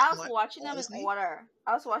 Because I was watching them in order.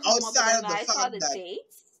 I was watching them and I saw the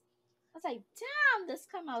dates. I was like, damn, this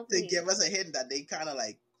come out. They give us a hint that they kind of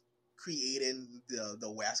like creating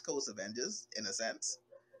the West Coast Avengers in a sense.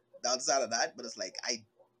 Outside of that, but it's like I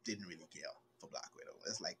didn't really care for Black Widow.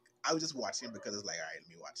 It's like I was just watching it because it's like, all right, let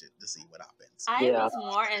me watch it to see what happens. I was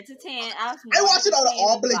more entertained. I was more watched it out of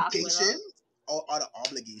entertained with Black Widow. obligation, or out of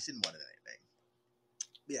obligation more than anything.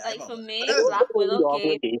 Yeah, Like for me, It was Black totally Widow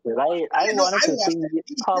gave. obligation. I no, wanted I to watched see it. Me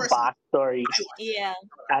her personally, backstory, I watched it. Yeah,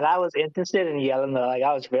 and I was interested in Yelena. Like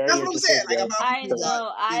I was very That's what I'm interested saying. in Like, I'm Yelena. happy I you got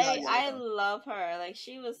know. you got I Yelena. love her. Like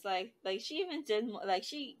she was like she even did like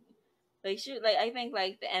she like I think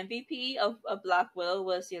like the MVP of Black Widow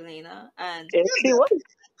was Yelena, and If Yes, she was of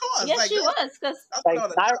course. yes, Like, she was because that's like,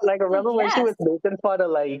 without a I doubt. like remember when she yes, was making for the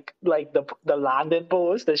like the landing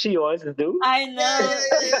pose that she always do. I Yeah, yeah, know.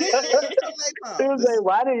 yeah, yeah, yeah, yeah. I'm like, It wow, was this like,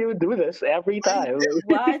 why do you do this every why you time? do?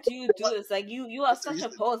 Why do you do What, this? Like you are what's the such a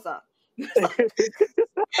reason? poser.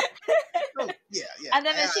 No, yeah, yeah. And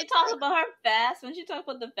then when she talked about her vest, when she talked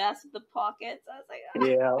about the vest with the pockets, I was like, ah.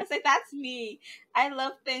 Yeah, I was like, that's me. I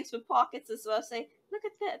love things with pockets as well. I say, look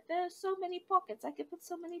at that. There's so many pockets. I could put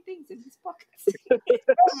so many things in these pockets. I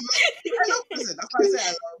love listen. That's why I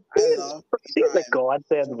say I love she's a anytime.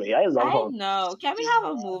 godsend me. I love I her. know. Can we She's have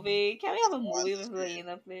a one. movie? Can we have a She's one movie to with spare.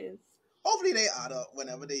 Lena, please? Hopefully they add up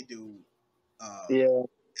whenever they do. Yeah.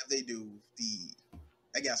 If they do the,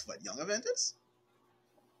 I guess what, Young Avengers.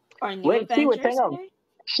 Or New Wait, she would think Avengers, of maybe?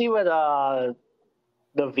 she would the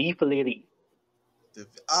V lady.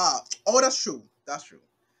 Oh, that's true. That's true.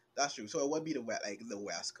 That's true. So it would be like the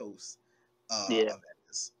West Coast Yeah,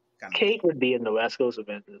 Avengers kind of thing. Kate would be in the West Coast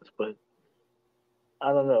Avengers, but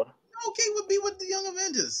I don't know. Okay, would be with the Young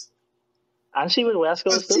Avengers. And she with West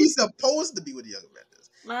But Coast too. she's supposed to be with the Young Avengers.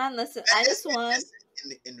 Man, listen, I just want.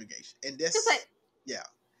 In irrigation. In Because, this, like, yeah.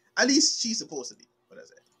 At least she's supposed to be. What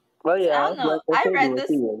is it? Well, I yeah, don't know. but I they do read what this.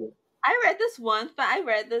 she would. I read this one. I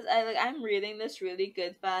read this. I'm reading this really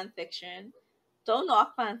good fan fiction. Don't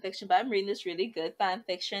knock fan fiction, but I'm reading this really good fan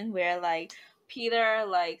fiction where like Peter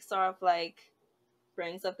like sort of like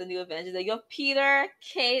brings up the new Avengers. Like you have Peter,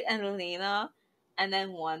 Kate, and Elena, and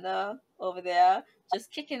then Wanda over there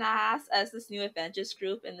just kicking ass as this new Avengers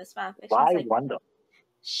group in this fan fiction. Why It's like wonder?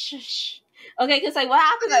 shh. Okay, because like what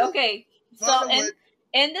happened? Like okay, so Wanda would.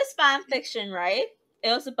 in this fan fiction, right? It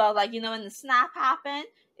was about like when the snap happened.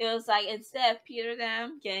 It was like instead of Peter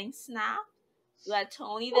them getting snapped, you had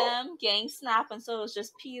Tony them getting snapped, and so it was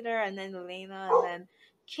just Peter and then Elena and then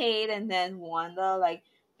Kate and then Wanda. Like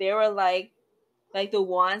they were like the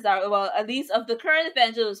ones that well at least of the current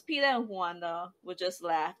Avengers, Peter and Wanda were just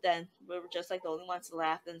left, and we were just like the only ones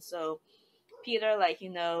left, and so Peter like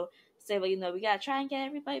say well we gotta try and get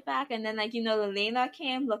everybody back, and then like Elena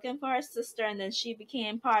came looking for her sister, and then she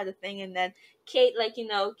became part of the thing, and then Kate like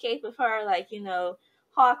Kate with her like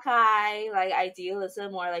Hawkeye like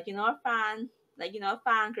idealism or like a fan like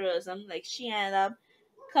fangirlism, like she ended up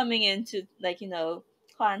coming into like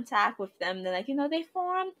contact with them, then like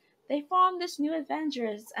they formed this new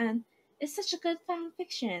Avengers, and it's such a good fan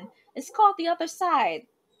fiction. It's called The Other Side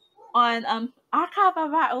on Archive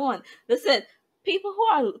of Our Own. Listen, people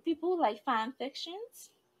who like fan fictions,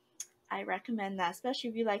 I recommend that, especially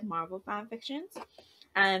if you like Marvel fan fictions,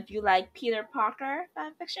 and if you like Peter Parker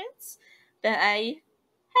fan fictions, then I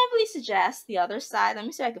heavily suggest The Other Side. Let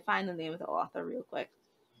me see if I can find the name of the author real quick.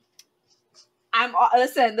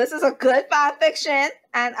 Listen, this is a good fan fiction,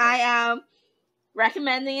 and I am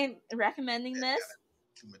recommending this.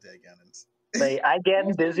 Too much cannons. Like, I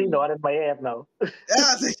get dizzy nodding my head now.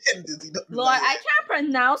 Yeah, they getting dizzy. Lord, I can't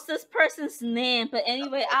pronounce this person's name, but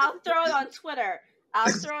anyway, I'll throw it on Twitter.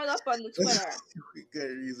 I'll throw it up on the Twitter.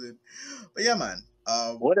 Good reason. But yeah, man.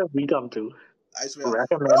 What have we come to? I swear.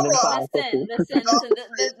 Recommending fan fiction. Listen.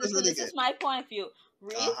 Really This good. is my point of view.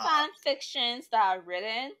 Read fan fictions that are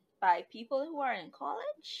written by people who are in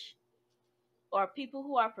college or people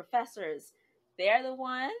who are professors. They're the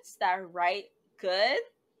ones that write good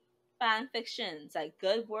fan fictions, like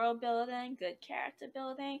good world building, good character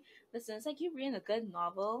building. Listen, it's like you reading a good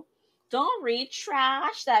novel. Don't read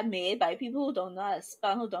trash that made by people who don't know how to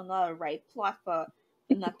spell, who don't know how to write plot for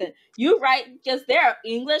nothing. You write because there are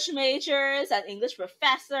English majors and English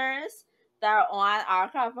professors that are on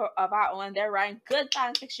Archive of Our Own. They're writing good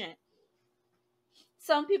fan fiction.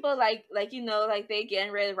 Some people like they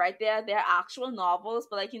getting ready to write their actual novels,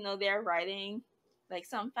 but like they're writing like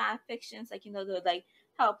some fan fictions, like to like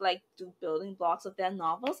help like do building blocks of their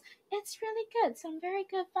novels. It's really good. Some very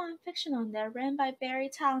good fan fiction on there, written by very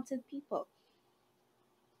talented people.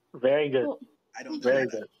 Very good. Cool. I don't Very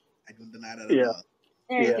deny good. that. I don't deny that Yeah. at all.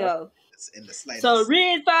 There you go. It's in the slightest. So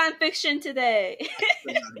read fan fiction today.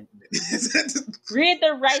 Read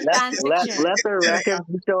the right fan fiction. Let the record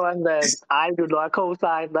be shown that I do not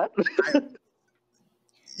co-sign that.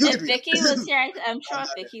 If Vicky was here, I'm sure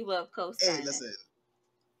Vicky will co-sign Hey, it. listen.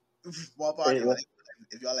 Ballpark,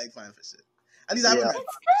 if y'all like fan fiction, At least I haven't Yeah. read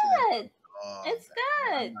It's fanfiction in good. a long It's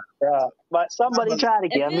time. good. Yeah. But somebody But tried to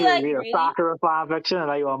If get you me to like read a reading, Sakura fanfiction,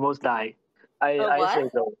 and I almost died. a I what? say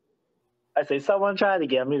no. I say someone tried to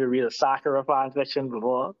get me to read a Sakura fanfiction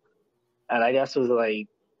before, and I just was like,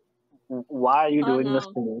 "Why are you Oh doing this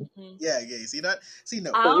no. to me?" Mm-mm. yeah, you see that? See,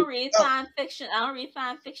 no. I don't read Oh, fan fiction. I don't read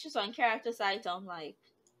fan fictions on characters I don't like.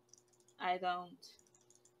 I don't.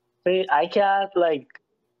 See, I can't like.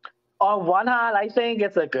 On one hand, I think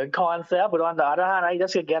it's a good concept, but on the other hand, I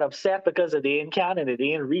just could get upset because it ain't canon, it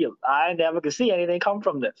ain't real. I never could see anything come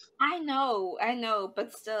from this. I know,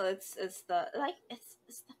 but still, it's the like it's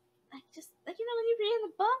the like just like when you read in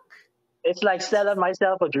the book. It's like selling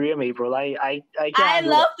myself a dream, April. I I can't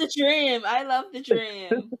do love the dream. I love the that.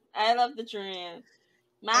 dream. I love the dream.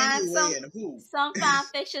 Man, anyway, and who? some fan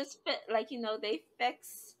fictions fit like they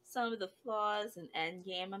fix some of the flaws in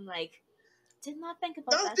Endgame. I'm like, did not think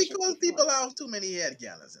about That's that shit because before. people have too many head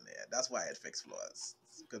canons in there. That's why it fixes flaws.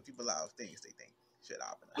 Because people have things they think should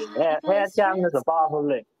happen. But Head it's canon is a powerful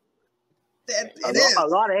thing. That real. it is. A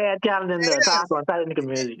lot of head canon in the It Attack is. on Titan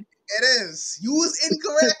community. It is. Used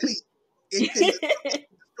incorrectly. It can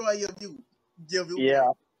destroy your viewpoint.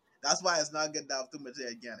 Yeah, That's why it's not good to have too much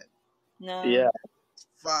head canon. No, yeah.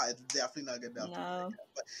 Far, it's definitely not good to have too much head no. canon.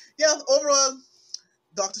 But yeah, overall,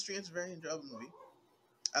 Doctor Strange is a very enjoyable movie.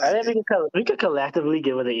 I I liked think it. we could collectively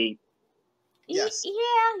give it an 8. Yes,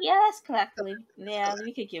 Yeah, that's collectively. Yeah,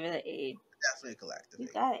 we could give it an 8. definitely You collectively.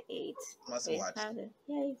 got an 8. Must Wait, watch. yeah,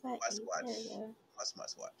 you got Must 8. watch. There you go.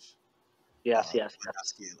 Must watch. Yes, yes, On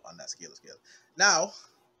that yes. scale, Now,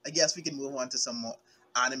 I guess we can move on to some more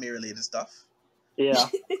anime related stuff Yeah.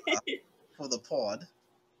 for the pod.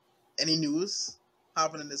 Any news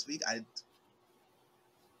happening this week? Today's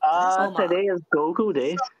Oh my. Today is Goku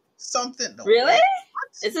Day. something. No, Really? wait,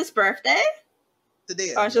 Is his birthday?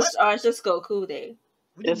 today Or is what? it's just Goku Day?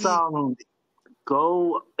 What do you It's mean?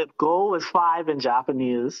 Go is 5 in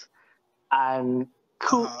Japanese, and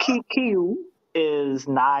Uh-huh. Kyu is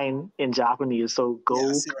 9 in Japanese. So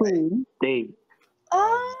Yes, you're right. Goku Day.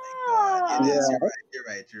 Oh my god, it is. Oh. Yeah. You're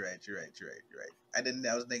right.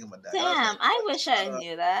 I was thinking about that. I was like, Damn, I what? wish I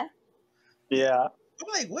knew that. Yeah. Yeah. I'm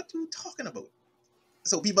like, what are you talking about?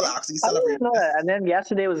 So people actually I didn't celebrate know this, that. And then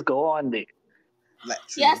yesterday was Go On Day. like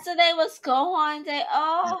true. Yesterday was Gohan Day. It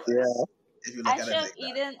Oh, Yeah. was. If you look I at should it have like that.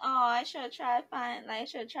 eaten. Oh, I should have tried I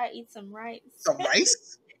should have tried eat some rice. Some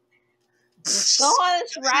rice? Gohan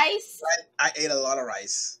is rice. I ate a lot of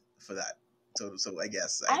rice for that. So I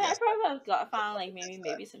guess I probably would have found like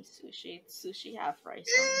maybe some sushi. Sushi have rice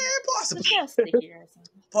on it. possibly. Sushi have sticky rice on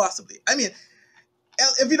it. Possibly. I mean,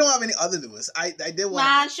 if you don't have any other news, I did want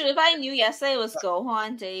Man, shoot, if I knew yesterday was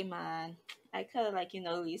Gohan Day, man, I could have at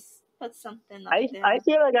least put something up there. I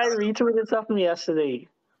feel like I retweeted something yesterday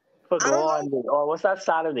for I Go don't On know. Day. Or was that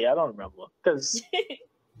Saturday? I don't remember. Because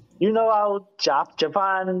you know how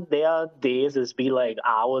Japan, their days is be like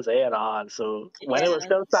hours ahead on. So when it was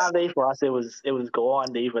still Saturday for us, it was Go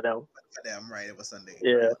On Day for them. For them, right? It was Sunday.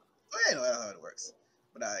 Yeah. Right? Oh yeah, I know that's how it works.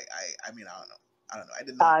 But I mean, I don't know. I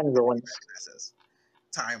didn't know. Time zones.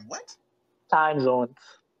 Time what? Time zones.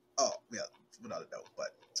 Oh, yeah, without a doubt. But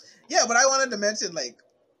yeah, but I wanted to mention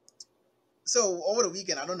so over the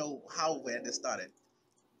weekend, I don't know when this started.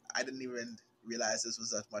 I didn't even realize this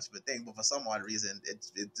was such much of a thing, but for some odd reason,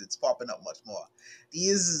 it's popping up much more.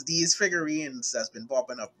 These figurines that's been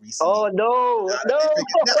popping up recently. Oh no!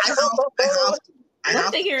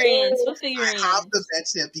 What figurines? I have to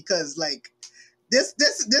mention it because this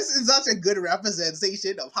is such a good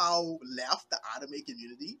representation of how left the anime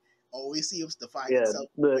community always seems to find itself.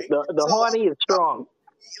 The horny is strong.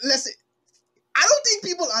 Listen, I don't think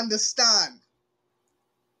people understand,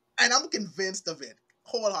 and I'm convinced of it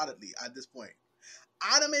wholeheartedly at this point.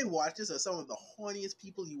 Anime watchers are some of the horniest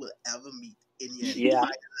people you will ever meet in your entire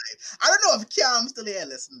life. I don't know if Cam's still here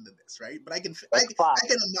listening to this, right? But I can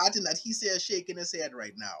imagine that he's here shaking his head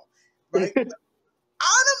right now, right?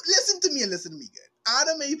 Listen to me good.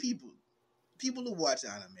 Anime people who watch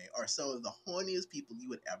anime are some of the horniest people you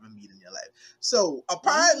would ever meet in your life. So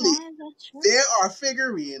apparently, there are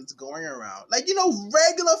figurines going around,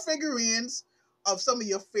 regular figurines of some of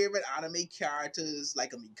your favorite anime characters,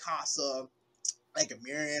 like a Mikasa, like a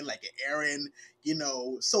Miriam, like an Eren,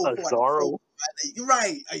 so forth. Zoro.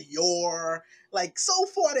 Right, a Yor, so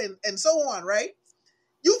forth and so on, right?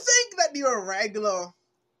 You think that you're a regular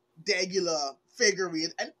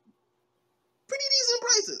figurines and pretty decent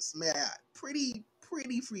prices, may I add. Pretty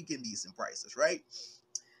freaking decent prices, right?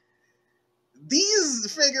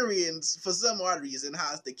 These figurines, for some odd reason,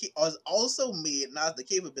 has also made and has the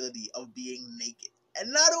capability of being naked.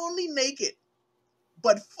 And not only naked,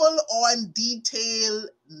 but full on detail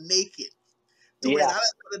naked. to where Yeah. that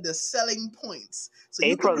is one of the selling points. So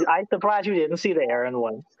you April, could I'm surprised you didn't see the Aaron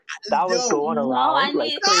one. That was no, going No, I around like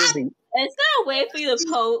need. crazy. It's not a way for you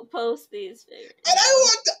to post these figures. and I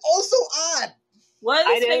want to also add, What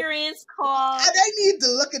are I these did. figurines called? and I need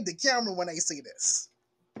to look at the camera when I say this.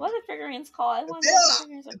 What are the figurines called? I wonder what the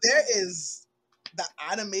figurines are There called. is the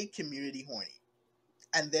anime community horny,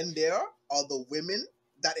 and then there are the women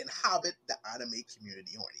that inhabit the anime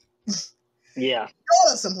community horny. Yeah.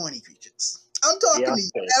 Y'all are some horny creatures. I'm talking Yeah.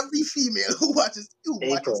 to every female who watches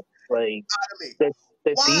April. Like anime.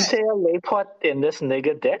 the Why? detail they put in this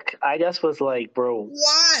nigga dick, I just was like, bro,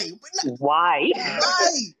 Why? why?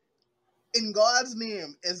 Why? In God's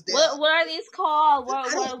name is there? What are these called? I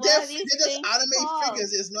What don't. are these They're just things anime called?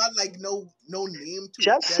 figures. It's not like no name to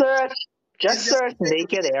Just it. search It's just search figures.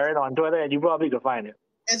 naked Aaron on Twitter and you probably could find it.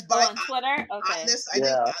 It's Oh, by on Twitter? Okay. Atlas. I think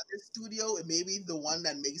Yeah. Atlas Studio. It may be the one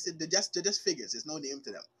that makes it. They're just figures. There's no name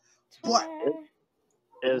to them. Twitter.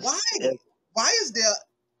 Is Why? is Why is there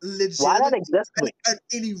why legitimate that exists?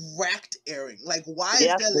 an erect earring? Like, why is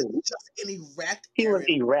Yes, there dude. just an erect He was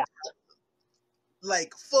earring? erect.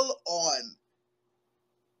 Like, full on It's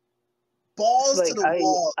balls like to the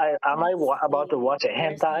wall. am I Let's about to see. watch a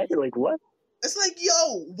Where's hentai? this? Like what? It's like,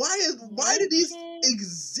 yo, why do these Naked.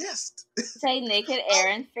 exist? Say naked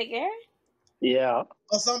Aaron figure? Yeah.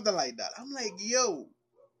 Or something like that. I'm like, yo,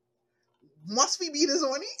 must we be this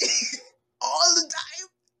horny all the time?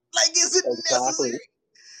 Like, is it Exactly. necessary?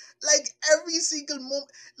 Like every single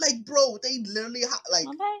moment, like, bro, they literally like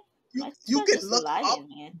Okay. you can just look up lying,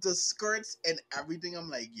 man. the skirts and everything. I'm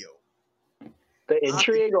like, yo, The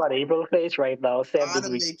intrigue on April face right now said this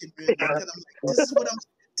anime week. community. And I'm like,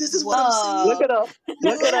 this is what I'm Whoa. saying. Look it up.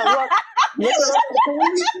 Look it up. Look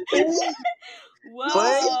it up.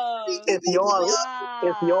 Whoa. It's y'all.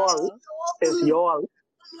 It's y'all. It's y'all.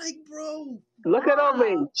 I'm like, bro. Look at her,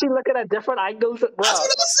 man. She looking at different angles, bro. That's what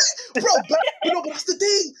I'm saying, bro. But that's the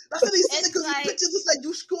thing. That's the thing. It's Because like- pictures is like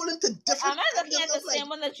you scrolling to different. Am I looking at the same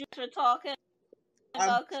one that you were talking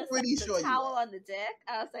about? I'm pretty the sure you towel are. on the dick.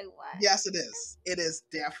 I was like, what? Yes, it is. It is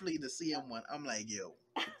definitely the same one. I'm like, yo,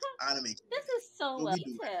 anime. This is so What well we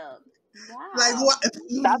do? detailed. Wow. Like what?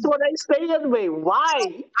 That's what they saying, man.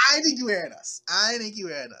 Why? I think you heard us. I think you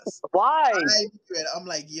heard us. Why? I think you heard. I'm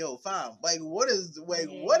like, yo, fam. Like, what is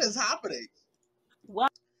happening?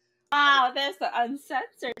 Wow, there's the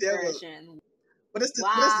uncensored There was- version. But it's the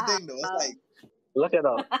thing though. It's like Look it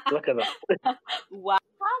up. Look it up. Wow.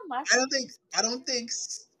 How much? I don't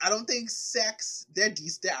think sex. They're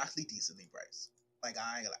actually decently priced. Like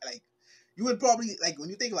you would probably like when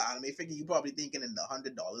you think about anime figure, you probably thinking in the $100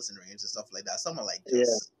 in range and stuff like that. Some are like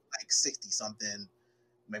just like 60 something,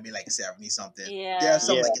 maybe like 70 something. Yeah. There are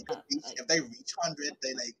some Yeah. like if they reach 100,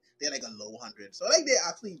 they're like a low 100. So like they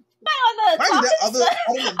actually. On the Mind you, there are other than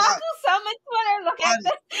that. Otaku Summit Twitter, look at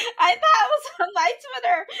this. I thought it was on my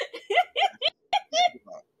Twitter.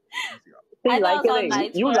 You I like thought it was on it, my eh?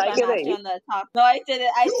 You Twitter, like but I'm it, actually eh? on the top. No, I did it.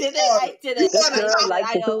 I did it. This girl like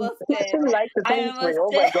I the thing. almost did. She like the I thing. almost Oh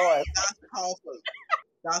my did. god. That's powerful.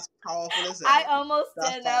 That's powerful as I hell. almost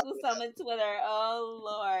That's did. That was powerful. Summit Twitter. Oh,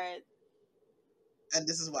 Lord. And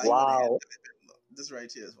this is why Wow. you would have this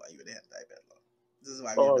right here is why you would have This is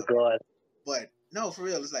why we Oh end up. god. But no, for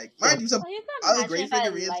real, it's like mind you, some Well, you can other imagine great if I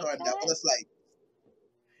figurines liked are that. that, but it's like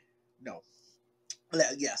no. Like,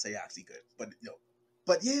 yes, I actually could, but no.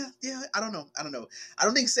 But yeah, I don't know. I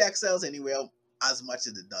don't think sex sells anywhere as much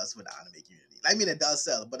as it does for the anime community. I mean, it does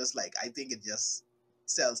sell, but it's like I think it just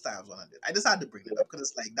sells times 100. I just had to bring it up because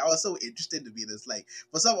it's like that was so interesting to me. It's like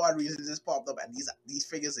for some odd reason it just popped up and these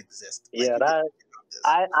figures exist. Like, Yeah, you that can this.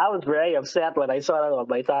 I was very upset when I saw that on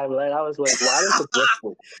my timeline. I was like, why is it this?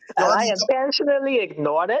 And Y'all I need to- intentionally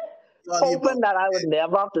ignored it, y'all need hoping to- that I would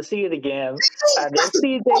never have to see it again. No, And then that's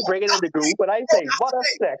the- CJ bring it in the group, and I say, what a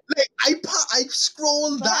sick. Like I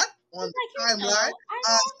scrolled But that on the Like, you know, timeline.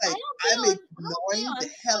 I'm I'm ignoring ignoring the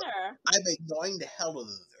hell out of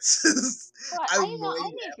this. But I'm I ignoring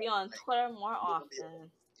need to be on Twitter more often.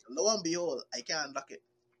 Lo and behold, I can't duck it.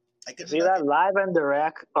 I can See duck that it. live and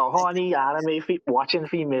direct, a horny anime watching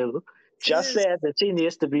female just Yes. said that she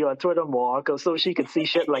needs to be on Twitter more so she could see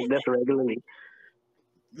shit like this regularly.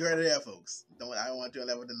 You heard it there, folks. I don't want you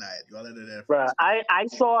to ever deny it. You all heard it there, Bruh, folks. I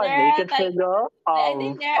saw a They're naked like- figure I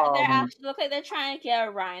think of they're actually look like they're trying to get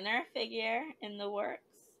a Reiner figure in the works.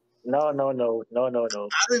 no. I don't even want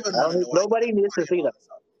to know. Nobody needs to see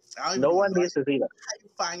that. No one needs to see that. I'm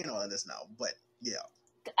finding all of this now, but yeah.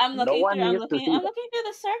 I'm No looking one through. I'm needs to looking. see I'm that. looking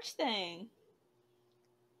through the search thing.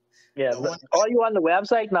 Yeah, No one- are you on the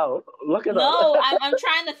website now? Look it up. No, I'm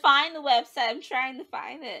trying to find the website. I'm trying to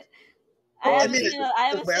find it. I Oh, haven't I mean, seen. I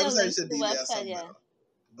haven't the seen a website link to should the be there website somewhere. yet.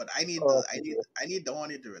 But I need Okay. I need the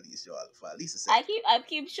Hornet to release y'all for at least a second. I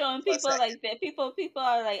keep showing For a people second. like that. People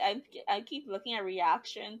are like I keep looking at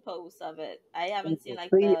reaction posts of it. I haven't seen like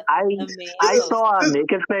See, the main I post. saw a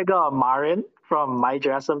naked figure of Marin from My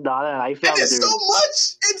Dress Up Doll, and I And felt it's so dirty.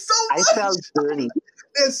 much. It's so I much. felt dirty,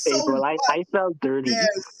 There's so April. much. I felt dirty.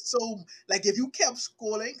 There's so like if you kept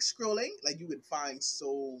scrolling, like you would find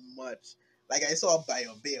so much. Like I saw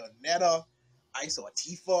Bayonetta, I saw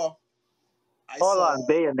Tifa, I Hold saw. on,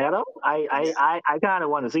 Bayonetta. Yeah. I kind of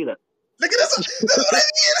want to see that. Look at this. This is what I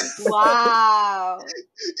mean. Wow.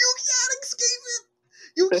 You can't escape it.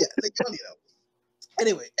 You can't. Like, you don't need help.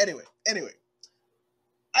 Anyway.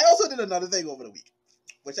 I also did another thing over the week,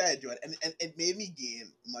 which I enjoyed, and it made me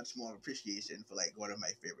gain much more appreciation for like one of my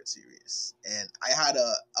favorite series. And I had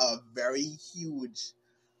a very huge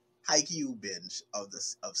Haikyuu binge of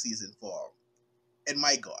season 4, and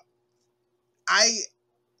my God, I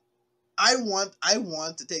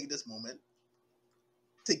want to take this moment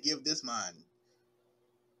to give this man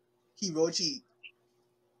Hiroshi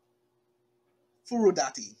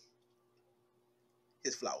Furudati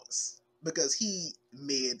his flowers, because he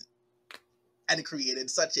made and created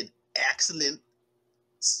such an excellent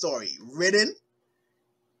story, written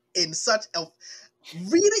in such a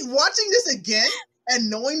watching this again and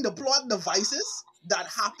knowing the plot devices that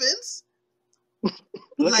happens.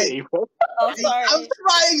 Look at Like, April. Oh, sorry. I'm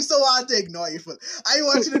trying so hard to ignore you, but I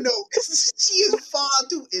want you to know she is far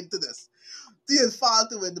too into this. She is far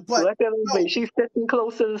too into. But Look at her, no, babe. She's sitting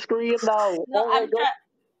close to the screen now. No, Oh my I'm God. trying.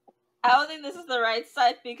 I don't think this is the right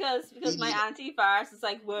site because We my need antivirus is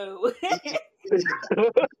like, whoa. we need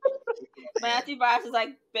the My antivirus is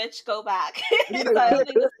like, bitch, go back. We So need I the don't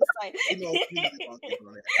think this is the we need site. the content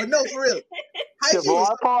on it. But no, for real, Haikyuu was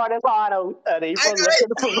Javon poured his heart out, and April I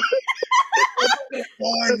looked at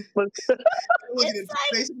born. Look at It's it.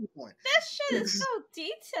 like Basically, point. this shit is so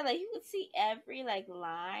detailed. Like you can see every like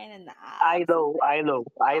line and the I abs. know.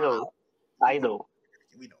 Wow. We know.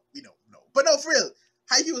 But no, for real,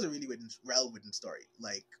 Haikyuu was a really well written story.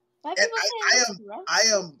 Like, Why and people I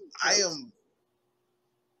say am, this I am,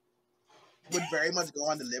 would very much go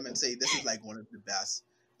on the limb and say this is like one of the best.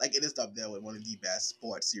 Like, it is up there with one of the best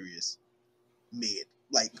sports series made.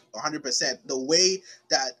 Like 100%. The way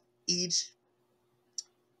that each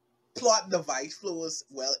plot device flows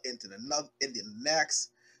well into the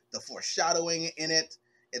next, the foreshadowing in it.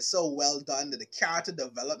 It's so well done. The character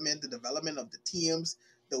development, the development of the teams,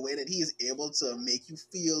 the way that he is able to make you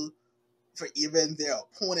feel for even their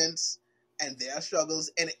opponents and their struggles,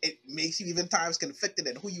 and it makes you even times conflicted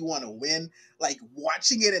at who you want to win. Like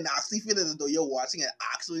watching it and actually feeling as though you're watching an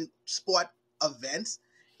actual sport event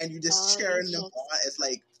and you just cheering them on. It's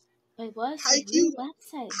like Wait, what's Haikyuu. the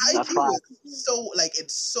website? Haikyuu is so like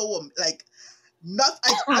it's so like not.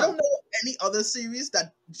 I don't know any other series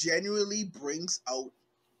that genuinely brings out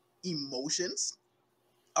emotions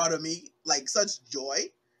out of me, like such joy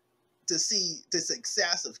to see the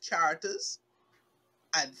success of characters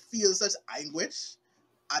and feel such anguish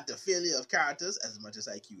at the failure of characters as much as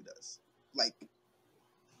IQ does. Like,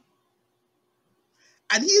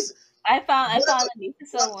 and he's I found a new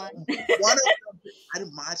one. one of the,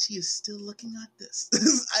 and Machi is still looking at this.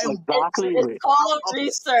 I am exactly. It's called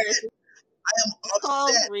research. I am It's called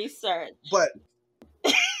upset, research. but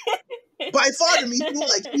by far to me too,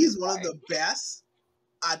 like he's one of the best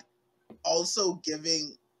at also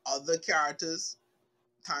giving other characters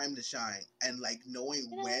time to shine and like knowing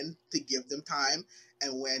when to give them time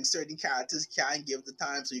and when certain characters can't give the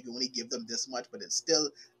time, so you can only give them this much, but it's still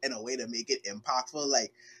in a way to make it impactful.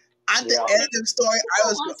 Like at the end of the story, I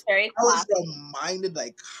was reminded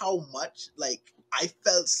like how much like I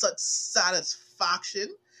felt such satisfaction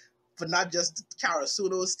for not just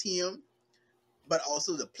Karasuno's team, but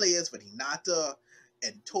also the players for Hinata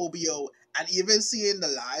and Tobio, and even seeing the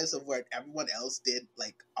lives of what everyone else did,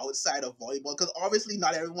 like outside of volleyball, because obviously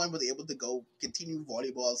not everyone was able to go continue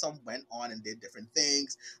volleyball. Some went on and did different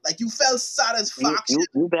things. Like you felt satisfaction.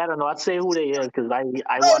 You better not say who they is, because I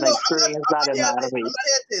want to experience that in anime. I'm not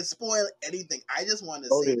here to spoil anything. I just want to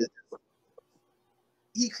say that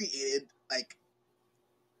he created like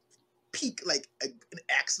peak, like an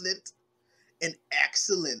excellent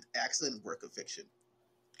work of fiction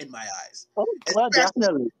in my eyes. Oh, well,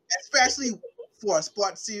 definitely. Especially for a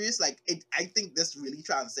sports series, like it, I think this really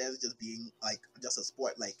transcends just being like just a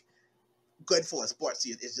sport, like good for a sports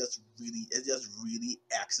series. It's just really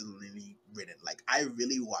excellently written. Like I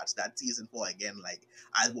really watched that season 4 again. Like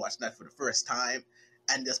I watched that for the first time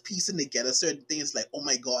and just piecing together certain things. Like oh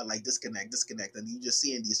my god, like disconnect, and you just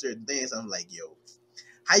seeing these certain things. I'm like, yo,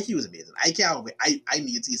 Haikyuu is amazing. I can't wait. I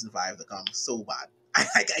need season 5 to come so bad.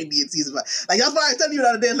 I need season 5. Like that's why I told you the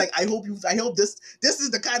other day. Like I hope this is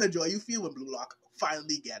the kind of joy you feel when Blue Lock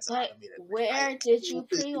finally gets animated. Where did you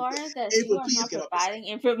pre-order this? April, You are please not get off providing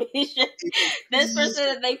information. April, This person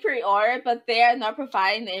that they pre-ordered, but they are not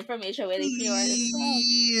providing the information where they pre-ordered as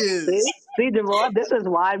well. See, Devon, this is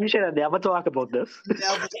why we should have never talk about this.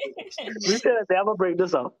 Never. We should have never bring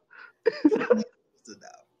this up.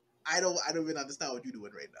 I don't even understand what you're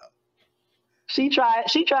doing right now. She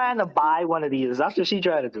trying to buy one of these. That's what she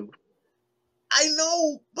trying to do. I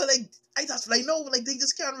know, but like I know, like they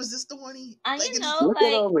just can't resist the money. And Like,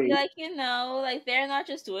 you know, like they're not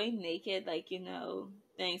just doing naked, like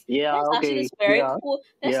things. Yeah, There's actually okay. this very Yeah. cool.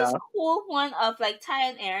 There's this cool one of like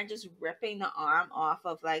Ty and Aaron just ripping the arm off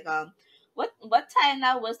of like what Ty and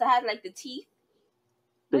that was that had like the teeth.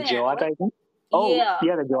 The jaw titan. Oh, yeah,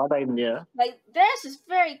 the jaw titan. Yeah. Like there's this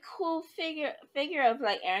very cool figure of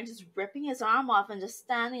like Aaron just ripping his arm off and just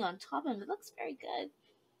standing on top of him. It looks very good.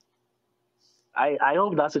 I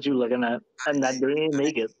hope that's what you're looking at, and that they didn't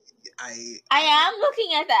make it. I am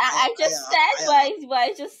looking at that. I just said what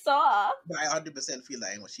I just saw. But I 100% feel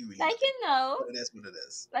like what she really like but it is what it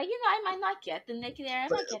is. Like I might not get the naked Aaron.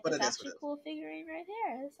 I might get this actually cool figurine right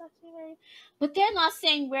here. It's actually very. But they're not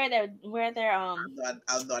saying where they're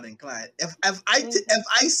I'm not inclined. If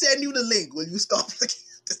I send you the link, will you stop looking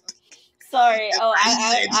at this? Sorry.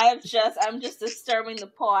 I'm just disturbing the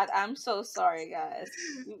pod. I'm so sorry, guys.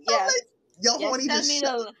 Yes. Send me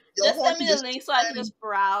the link so I can just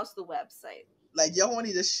browse the website. Like your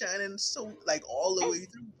horny just shining so like all the way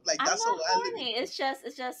through. Like that's I'm not horny. It's just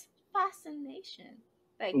fascination.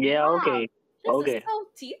 Like wow, okay. This is so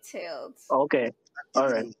detailed. Okay. All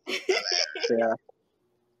right. Yeah.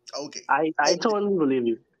 Okay. I totally believe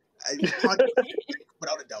you.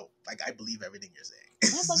 Without a doubt. Like I believe everything you're saying.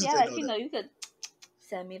 Yeah, like you could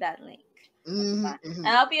send me that link. And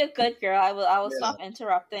I'll be a good girl. I will stop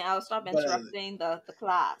interrupting. I will stop interrupting the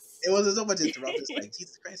class. It wasn't so much interrupting. It's like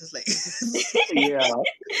Jesus Christ. It's like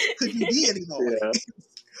could you be anymore? Yeah.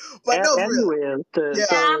 But no, anyway,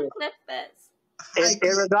 clip this.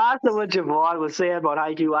 In regards to what Javon was saying about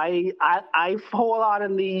Haikyuu, I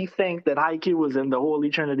wholeheartedly think that Haikyuu was in the holy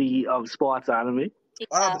trinity of sports anime.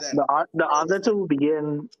 Yeah. The other two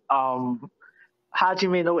begin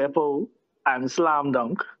Hajime no Ippo and Slam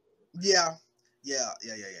Dunk. Yeah.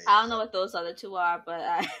 I don't know what those other two are,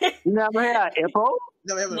 but You never heard Ippo?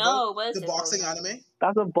 No, what is the boxing anime?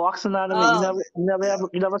 That's a boxing anime.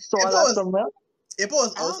 You never saw that somewhere? Ippo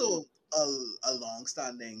is also a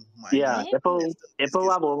long-standing manga. Yeah, Ippo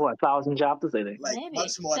have over 1,000 chapters, I think. Like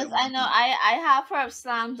much more than I know I have heard of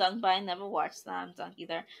Slam Dunk, but I never watched Slam Dunk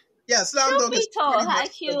either. Yeah, Slam Dunk is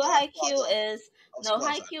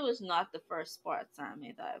Haikyuu is not the first sports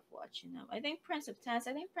anime that I've watched. I think Prince of Tennis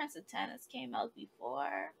came out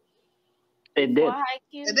before. It did.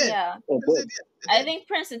 Haikyuu? It did. Yeah. It did. I think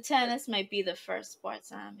Prince of Tennis might be the first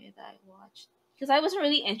sports anime that I watched. Because I wasn't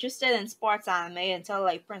really interested in sports anime until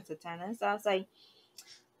like Prince of Tennis. I was like,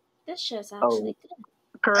 this shit's actually good.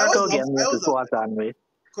 Kuroko gets me into sports anime.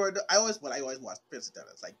 I always watched Prince of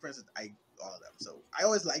Tennis, like all of them. So I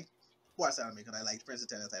always liked sports anime because I liked Prince of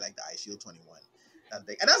Tennis. I liked the Ice Shield 21. That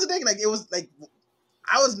thing. And that's the thing. Like it was like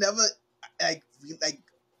I was never like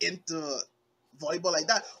into volleyball like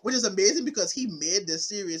that, which is amazing because he made this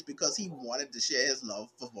series because he wanted to share his love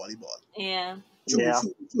for volleyball. Yeah. Through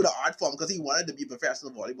the art form because he wanted to be a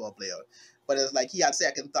professional volleyball player. But it's like he had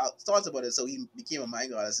second thoughts about it, so he became a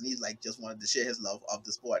manga artist, and he's like just wanted to share his love of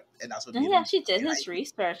the sport, and that's what. He actually did his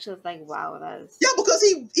research. It was like, wow, that is. Yeah, because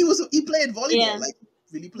he played volleyball, like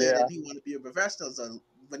really played, and he wanted to be a professional. So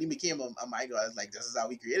when he became a manga artist, like this is how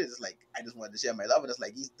he created it. It's like I just wanted to share my love, and it's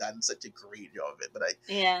like he's done such a great job of it. But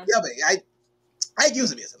but I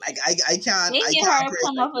use amazing. Like I can't. Didn't you heard him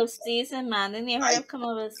come up with season, man? Didn't you heard him come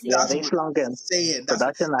up with season? Yeah, they flunk in. Even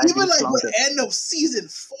like the end of season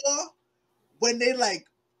 4, when they like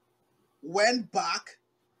went back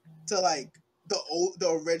to like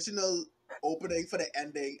the original opening for the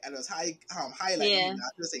ending, and it was highlighting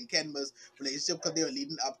Natus and Kenma's relationship because they were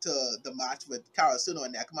leading up to the match with Karasuno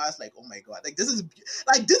and Nekma. It's like, oh my god, like this is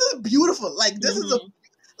beautiful. Like this is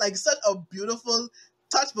such a beautiful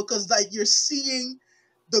touch because like you're seeing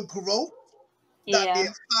the growth that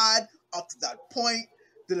they've had up to that point,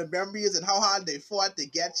 the memories and how hard they fought to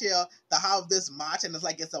get here, to have this match, and it's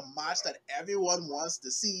like it's a match that everyone wants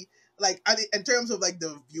to see. Like in terms of like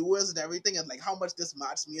the viewers and everything, and like how much this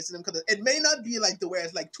match means to them, because it may not be like the way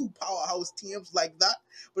it's like two powerhouse teams like that,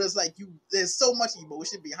 but it's like there's so much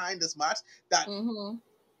emotion behind this match that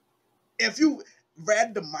if you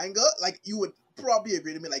read the manga, like you would probably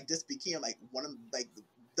agree to me, like this became like one of like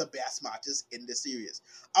the best matches in the series.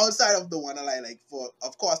 Outside of the one I like for,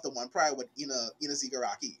 of course, the one prior with Ina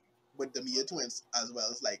Zigaraki with the Mia twins as well.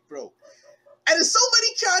 It's like, bro. And there's so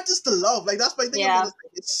many characters to love. Like, that's my thing about this.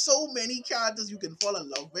 Like, it's so many characters you can fall in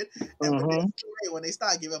love with. And when they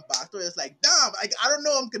start giving backstory, it's like, damn, I don't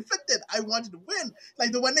know, I'm conflicted. I wanted to win.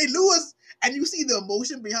 Like, when they lose and you see the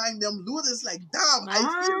emotion behind them lose, it's like, damn, I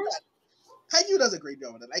feel that. Haikyuu does a great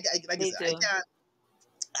job with it. Like I said,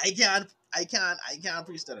 I can't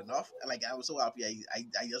appreciate that enough. Like, I was so happy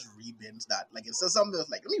I just re-binged that. Like, it's just something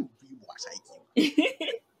that's like, let me rewatch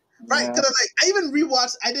Haikyuu. Right, because I even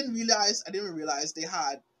rewatched. I didn't even realize they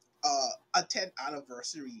had a 10th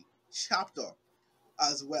anniversary chapter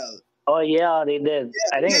as well. Oh yeah, they did.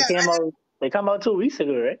 Yeah, I think it came out. They come out 2 weeks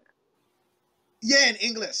ago, right? Yeah, in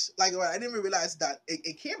English. Like, I didn't even realize that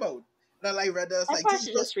it came out. And I read this. I probably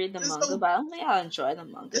should just read the manga, but I don't think I'll enjoy the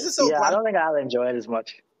manga. This is so. Yeah, I don't think I'll enjoy it as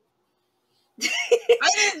much. I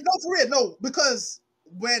didn't know for real. No, because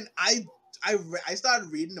when I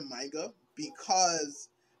started reading the manga because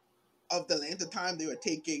of the length of time they were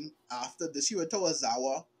taking after the Shiro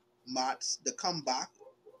Tozawa match to come back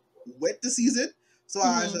with the season. So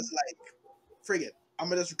I was just like, frig it. I'm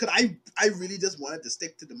gonna just, because I really just wanted to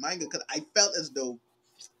stick to the manga because I felt as though,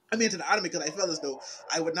 to the anime, because I felt as though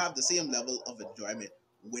I would not have the same level of enjoyment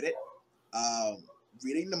with it.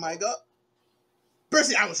 Reading the manga,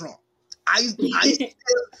 personally, I was wrong. I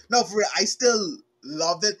still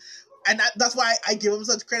loved it. And that's why I give him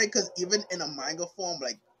such credit, because even in a manga form,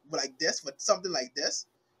 like this, with something like this,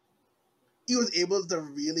 he was able to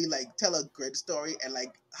really like tell a great story and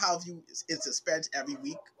like have you in suspense every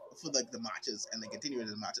week for like the matches and the continuing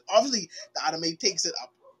the matches. Obviously, the anime takes it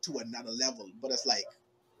up to another level, but it's like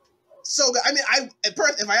so good. I mean, if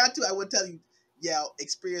I had to, I would tell you, yeah,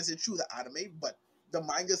 experience it through the anime, but the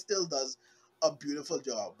manga still does a beautiful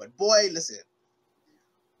job. But boy, listen,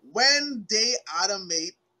 when they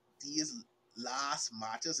animate these last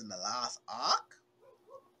matches in the last arc,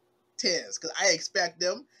 tears, because I expect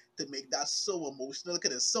them to make that so emotional, because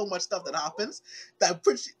there's so much stuff that happens that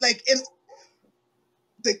puts you, like, it's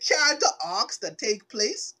the character arcs that take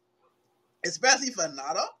place, especially for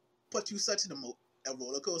Nada, put you such a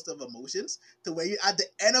roller coaster of emotions to where you at the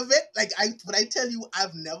end of it, like when I tell you,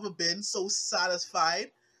 I've never been so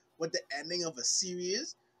satisfied with the ending of a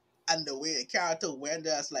series and the way the character went.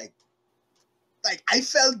 That's like I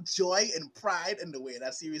felt joy and pride in the way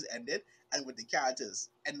that series ended and with the characters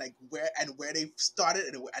and like where they started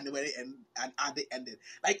and where they end and they ended.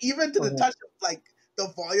 Like, even to the touch of like the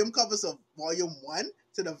volume covers of volume 1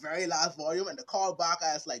 to the very last volume and the callback,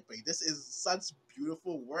 I was like, wait, this is such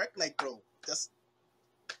beautiful work. Like, bro, just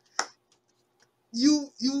you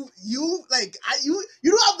don't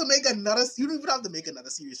have to make another. You don't even have to make another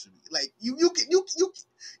series for me. Like, you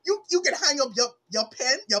can hang up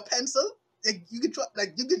your pencil. Like, you can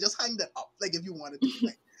just hang that up. Like, if you wanted to.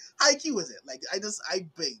 Like, Haikyuu is it? Like, I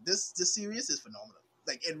beg this series is phenomenal.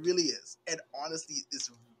 Like, it really is. And honestly, it's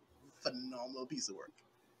a phenomenal piece of work.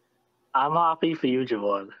 I'm happy for you,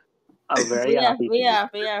 Javon. I'm very happy. We are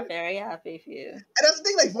very happy for you. And that's the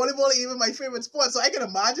thing. Like, volleyball ain't even my favorite sport, so I can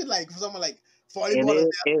imagine like for someone like volleyball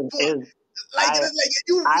I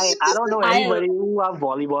don't know anybody who have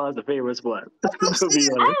volleyball as a favorite sport.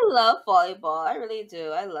 I love volleyball. I really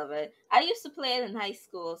do. I love it. I used to play it in high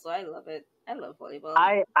school, so I love it. I love volleyball.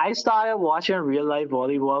 I started watching real life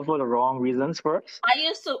volleyball for the wrong reasons first. I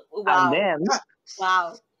used to and then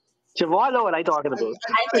Javon know what I'm talking about.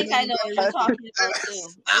 I think I know what you're talking about too.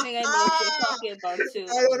 I think I know what you're talking about too.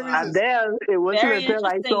 And then it wasn't until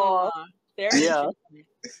I saw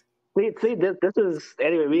See, this is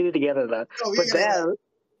anyway. We need to get into that. But then,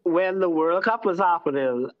 when the World Cup was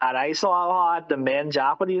happening, and I saw how hard the men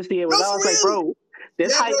Japanese team was, I was like, bro,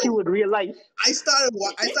 this Haikyuu in real life. I started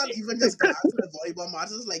even just glancing at volleyball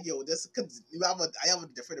matches, like, yo, this because I have a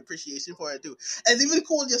different appreciation for it too. And it's even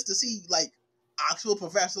cool just to see like actual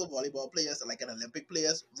professional volleyball players, like an Olympic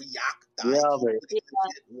players, react to Haikyuu,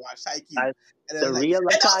 watch Haikyuu. The real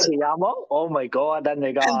Kageyama, oh my god, that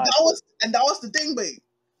nigga. And that was the thing, babe.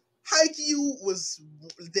 Haikyuu was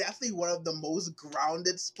definitely one of the most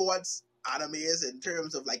grounded sports animes in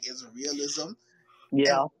terms of like its realism.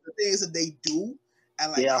 Yeah. And the things that they do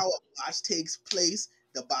and like how a match takes place,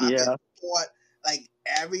 the back and forth, like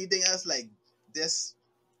everything else, like this.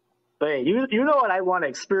 Hey, you know what I want to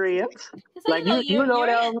experience? Like you know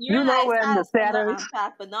when the status,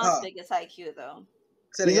 but not as big as Haikyuu though.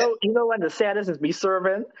 You know when the status is be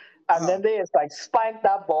serving. And then they just like spike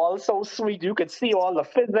that ball so sweet you could see all the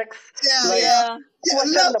physics. The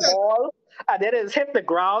ball, and then it's hit the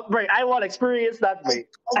ground. Right, I want to experience that, mate.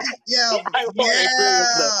 Okay, I want to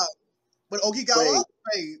experience that. But Okigawa,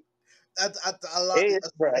 hey, at a lot. Hey,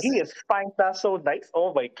 bro, he is spanked that so nice.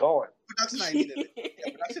 Oh my god. Production ID did it.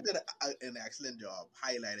 Yeah, production did an excellent job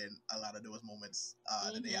highlighting a lot of those moments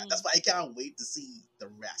that they had. That's why I can't wait to see the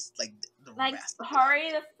rest. Like the rest. Hurry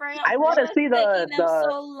the frick up. I want to see taking them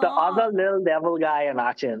so the long? other little devil guy in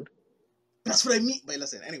action. That's what I mean. But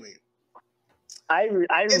listen, anyway. I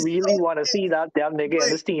really want to see that damn nigga in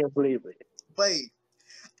this team play. But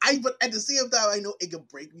at the same time, I know it could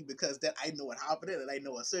break me because then I know what happened, and I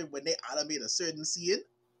know when they animate a certain scene,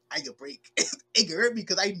 I could break. It could hurt me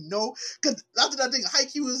because I know, because that's the thing.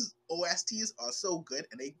 Haikyuu's OSTs are so good,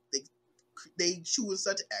 and they choose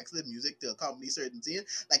such excellent music to accompany certain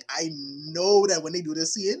scenes. Like I know that when they do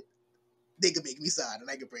this scene, they could make me sad and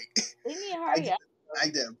I could break. They need to hurry up.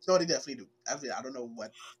 No, they definitely do. I don't know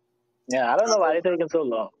what. Yeah, I don't know why they're taking so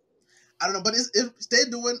long. I don't know, but if they're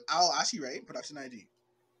doing Aoashi, right? Production IG.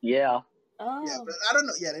 Yeah. Oh. Yeah, but I don't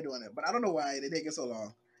know. Yeah, they're doing it, but I don't know why they're taking so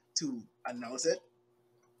long to announce it.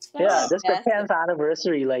 Yeah, this is the 10th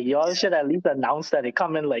anniversary. Like, y'all should at least announce that it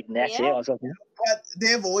coming like next year or something. But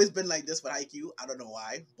they've always been like this with Haikyuu. I don't know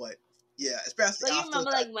why, but yeah, especially. But you remember,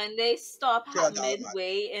 that, like when they stop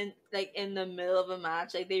midway in the middle of a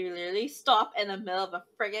match, like they literally stop in the middle of a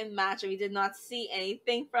friggin' match, and we did not see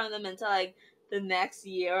anything from them until like the next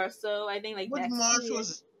year or so. I think what next match year.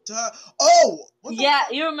 was? Yeah,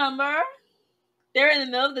 you remember? They were in the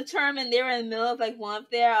middle of the tournament. They were in the middle of like one of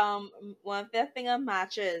their thing of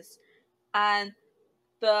matches, and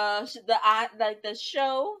the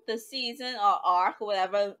show, the season or arc or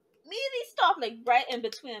whatever, immediately stopped like right in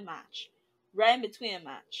between a match. I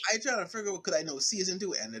trying to figure out because I know season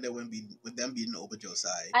 2 ended it with them beating Obajo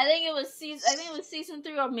side. I think it was season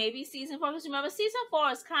 3 or maybe season 4. Because remember season 4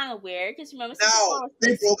 was kind of weird. Because remember season 4 was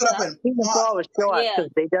they broke it up in season 4 was short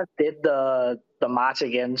because they just did the match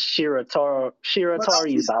against Shiratori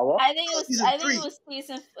Izawa. I think it was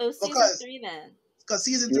season 3 then. Because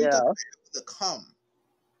season 3 took the come.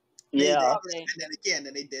 Yeah. And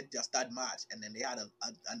then they did just that match, and then they had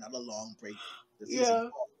another long break. Season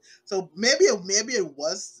 4. So maybe it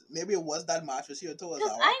was that match with Shiratori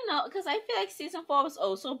Izawa. Because I feel like season 4 was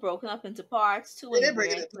also broken up into parts too in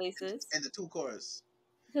weird places. And the 2 chorus.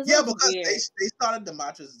 Yeah, because they started the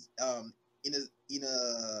matches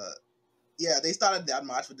they started that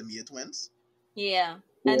match with the Mia twins. Yeah.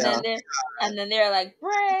 And then they're like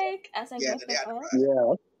break. I was like,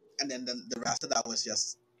 and then the rest of that was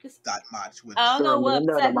just that match with I don't know what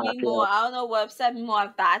upset me more. I don't know what upset me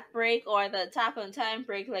more, that break or the Attack on Titan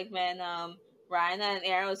break, like when Ryan and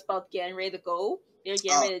Aaron was about getting ready to go. They was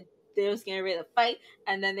getting ready to fight,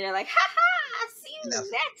 and then they're like, ha, see you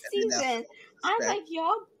next season. I'm like,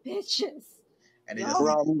 y'all bitches. And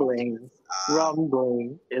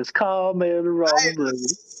rumbling is coming, rumbling.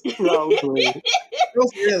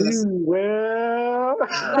 Well,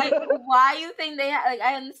 like, why you think they like?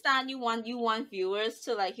 I understand you want viewers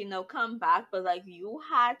to come back, but like you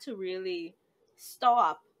had to really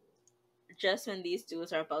stop just when these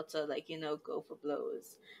dudes are about to go for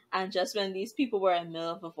blows, and just when these people were in the middle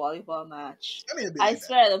of a volleyball match. I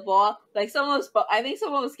swear the ball, I think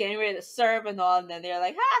someone was getting ready to serve and all, and then they're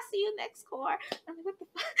like, see you next core. I'm like, what the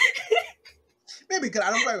fuck? Maybe because I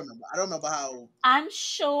don't quite remember. I don't remember how. I'm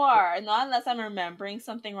sure, not unless I'm remembering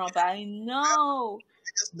something wrong, but I know. I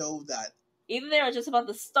just know that either they were just about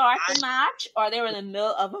to start the match, or they were in the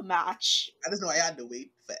middle of a match. I just know I had to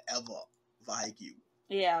wait forever for Haikyuu.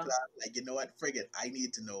 Yeah. Like, you know what? Frig it. I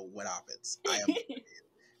need to know what happens. I am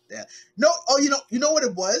there. No. Oh, you know what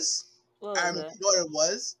it was? What was it? You know what it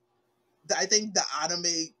was? I think the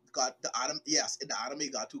anime got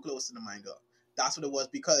too close to the manga. That's what it was,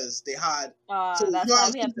 because they had. So that's why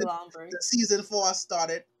we have the long break. The season 4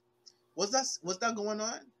 started. Was that going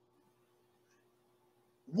on?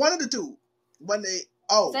 One of the two. When they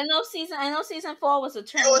I know season 4 was a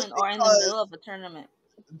tournament or in the middle of a tournament.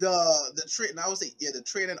 The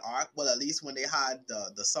training arc. Well, at least when they had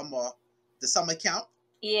the summer camp.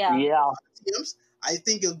 Yeah. Teams, I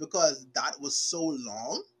think it was because that was so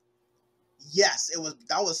long. Yes,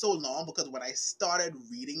 that was so long because when I started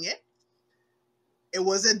reading it, it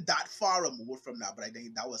wasn't that far removed from that, but I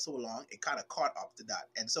think that was so long, it kind of caught up to that.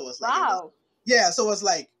 And so it's like, wow. So it's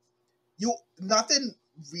like, nothing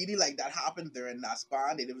really like that happened during that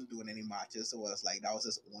span. They didn't doing any matches, so it's like, that was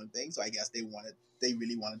just one thing. So I guess they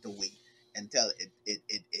really wanted to wait until it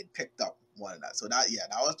picked up more than that. So that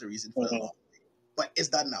was the reason for the long wait. But it's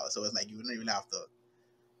done now, so it's like, you wouldn't even have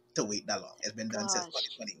to wait that long. It's been done since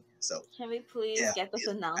 2020. So can we please get this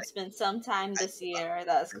announcement sometime this year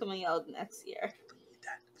that's coming out next year?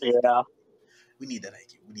 Yeah. We need that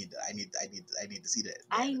IQ. We need that. I need to see that.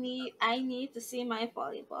 I need to see my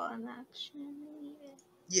volleyball in action.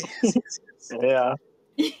 Yes, yes, yes. Yeah.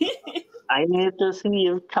 I need to see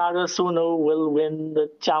if Karasuno will win the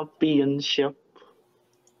championship.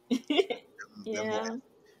 Yeah.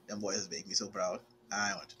 Them boys make me so proud.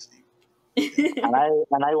 I want to see. And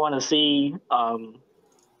I want to see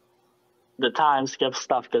the time skip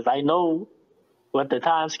stuff because I know what the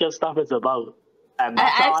time skip stuff is about, and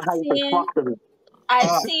that's I've how hype is seen fucked to me. I've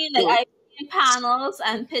Uh, seen like I've seen panels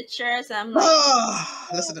and pictures and I'm like,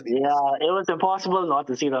 listen to me. Yeah, it was impossible not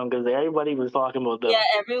to see them because everybody was talking about them. yeah,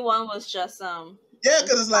 everyone was just Yeah,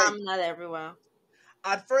 because it's like not everyone.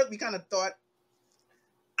 at first we kind of thought.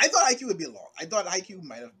 I thought IQ would be long. I thought IQ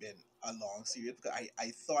might have been a long series because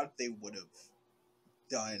I thought they would have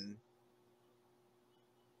done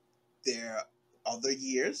their other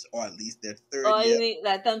years or at least their third Oh, year. you mean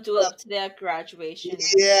let them do it up to their graduation?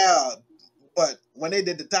 Yeah, but when they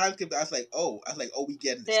did the time skip, I was like, oh, we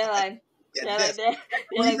getting this. They're like, they're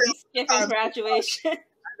We like, we said skipping time- graduation.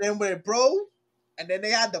 then when it broke, and then they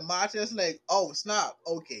had the marches, like, oh snap,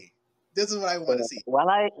 okay, this is what I want to see. When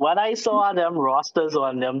I saw them rosters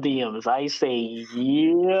on them DMs, I say,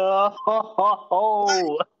 yeah.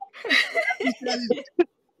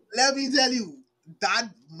 Let me tell you, that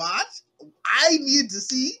match, I need to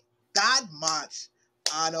see that match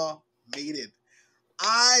animated.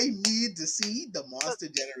 I need to see the Monster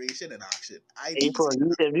Generation in action. I need April, to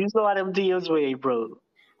see if you saw them DMs with April,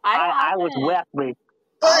 I I was haven't. wet, mate.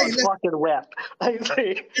 Hey, I was listen, fucking wet. I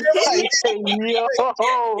say, yo,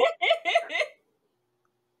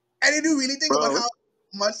 and if you really think about bro. how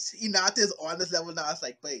much Hinata is on this level now, it's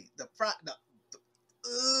like, wait, I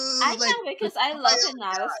like, can't because I love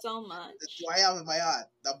Hinata so much. do I have in my heart?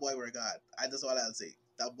 That boy worked hard. That's all I'll say.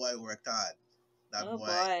 That boy worked hard. That Oh boy.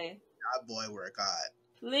 boy. That boy worked hard.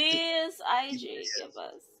 Please, IG,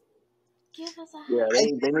 give us a Yeah,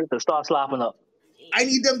 high. they need to start slapping up. I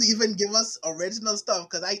need them to even give us original stuff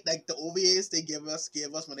because I like the OVAs they gave us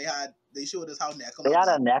when they showed us how Nekoma. They had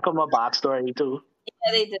a Nekoma backstory too.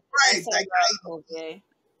 Yeah, they did. Right, like Okay.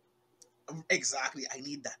 exactly. I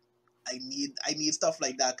need that. I need stuff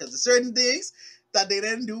like that because there's certain things that they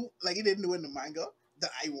didn't do, like it didn't do in the manga,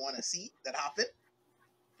 that I want to see that happen.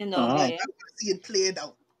 In Uh-huh. OVA. I want to see it played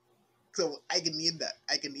out. So I can need that.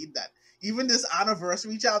 Even this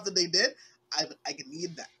anniversary chapter they did, I can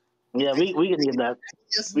need that. Yeah, we can need that.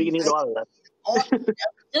 We can need all of that.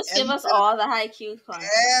 Just give us all the Haikyuu content.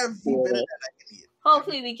 Every bit of that I can need.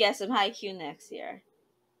 Hopefully we get some Haikyuu next year.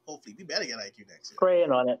 Hopefully, we better get IQ next year.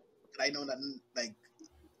 Praying on it. But I know that, like,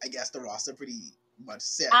 I guess the roster pretty much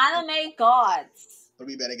set. Anime gods. But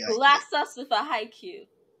we better get Bless us with a Haikyuu.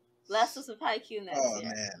 Bless us with Haikyuu next Oh,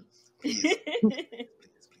 year. man. Please. please.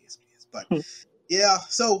 But, yeah,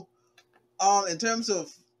 so, in terms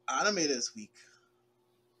of anime this week,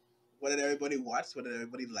 what did everybody watch? What did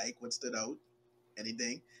everybody like? What stood out?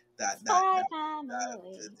 Anything? I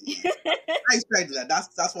expected that.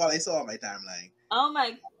 That's what I saw on my timeline. Oh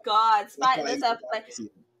my god.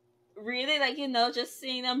 Really, like, just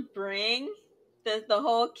seeing them bring the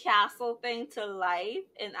whole castle thing to life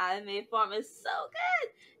in anime form is so good.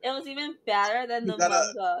 It was even better than the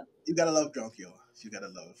manga. You gotta love Drunk Yo. You gotta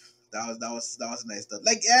love. That was nice stuff.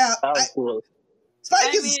 Like, yeah, that was cool.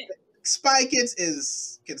 Spy Kids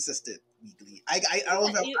is consistent weekly. I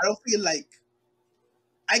don't feel like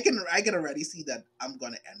I can already see that I'm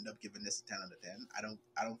gonna end up giving this a 10 out of 10. I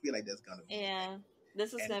don't feel like there's gonna be. Yeah,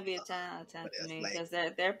 this is gonna be a 10 out of 10 for me because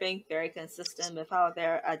they're being very consistent with how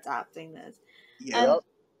they're adapting this. Yeah.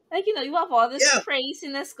 And, you have all this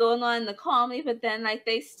craziness going on in the comedy, but then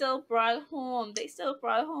they still brought home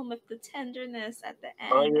with the tenderness at the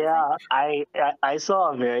end. Oh yeah, I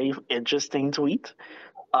saw a very interesting tweet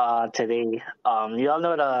today. You all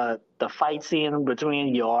know the fight scene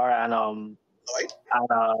between Yor and Lloyd?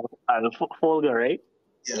 and Folger, right?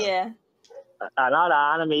 Yeah. And all the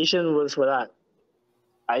animation was for that.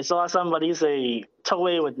 I saw somebody say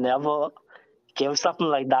Toei would never give something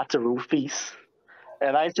like that to Rufus.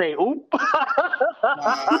 And I say, oop.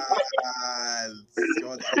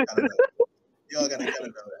 Y'all gotta cut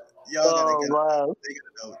it out.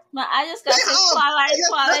 But I just gotta say,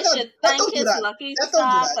 Twilight should thank his lucky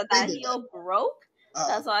star that heel broke.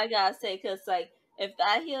 That's all I gotta say, because if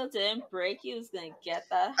that heel didn't break, he was gonna get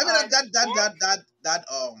that. I mean, that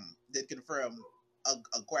did confirm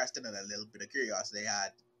a question and a little bit of curiosity I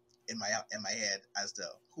had in my head as to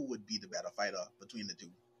who would be the better fighter between the two.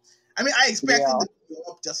 I mean, I expected him to go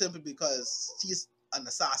up just simply because she's an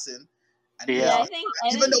assassin. And I think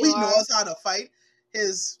even though he knows how to fight, he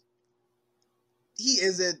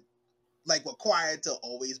isn't like required to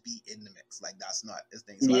always be in the mix. Like that's not his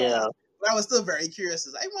thing. So Yeah. I was still very curious.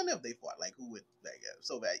 I wonder if they fought. Like who would like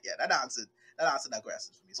so bad? Yeah, that answered that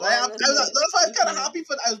question for me. So that's why I was kind of happy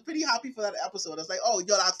for. I was pretty happy for that episode. I was like, oh,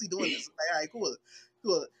 you're actually doing this. Like, all right,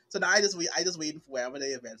 cool. So now I just waiting for wherever they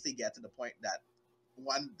eventually get to the point that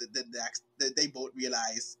they both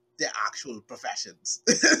realize their actual professions.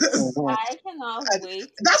 I cannot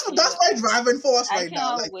wait. That's my driving force right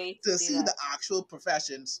now. Like wait to see the actual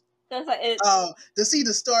professions. That's like it. To see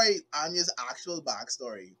the story, Anya's actual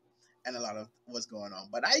backstory, and a lot of what's going on.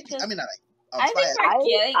 But I think I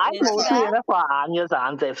mostly in it for Anya's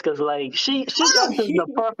antics because like she just is the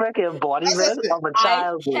perfect embodiment of a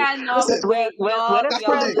child. I cannot wait. When a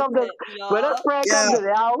friend comes to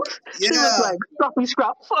the house, she was like stuffy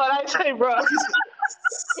scrap. What I say, bro?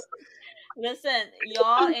 Listen,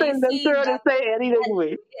 y'all ain't seen that. Say anything to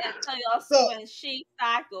me. Until y'all see when she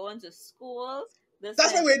start going to school. Listen,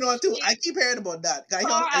 that's what I'm waiting on too. I keep hearing about that. I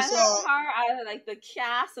saw her like the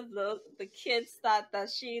cast of the kids that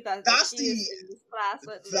she is in this class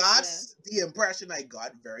with. That's the impression I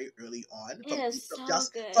got very early on from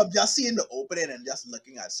just seeing the opening and just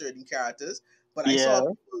looking at certain characters. But I saw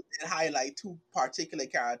people highlight two particular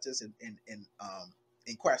characters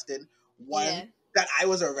in question. One that I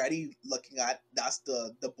was already looking at. That's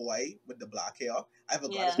the boy with the black hair. I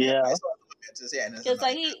forgot his name. I saw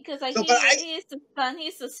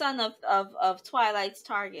he's the son of Twilight's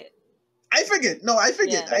target. I figured. How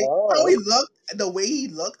he looked, the way he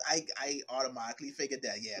looked, I automatically figured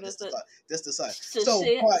that this the son.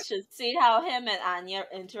 Should see how him and Anya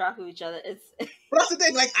interact with each other. But that's the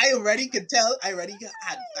thing. Like I already could tell. I already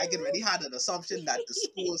had an assumption that the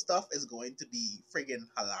school stuff is going to be friggin'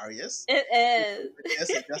 hilarious. It is.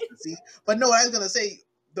 Just to see. But no, I was gonna say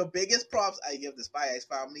the biggest props I give the Spy X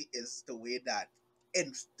Family is the way that it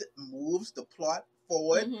moves the plot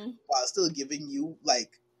forward while still giving you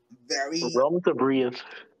like very room to breathe,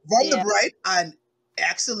 and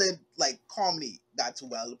excellent like comedy that's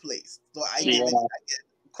well placed. So I give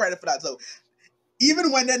credit for that. So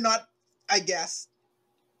even when they're not, I guess,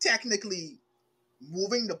 technically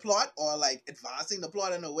moving the plot or like advancing the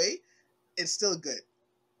plot in a way, it's still good.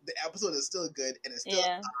 The episode is still good, and it still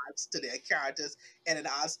adds to their characters, and it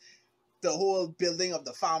adds the whole building of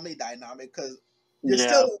the family dynamic because you're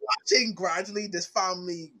still watching gradually this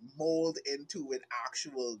family mold into an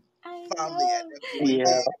actual family, and getting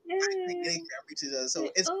married to each other. So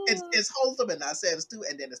it's wholesome in that sense too,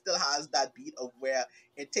 and then it still has that beat of where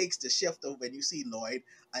it takes the shift of when you see Lloyd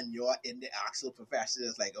and you're in the actual profession.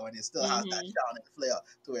 It's like, and it still has that charm and flair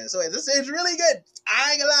to it. So it's really good.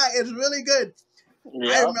 I ain't gonna lie, it's really good.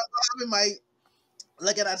 I remember having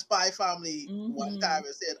looking at Spy Family one time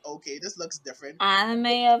and said, "Okay, this looks different." I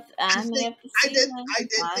did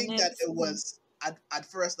think that it was at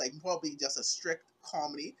first like probably just a strict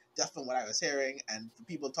comedy, just from what I was hearing and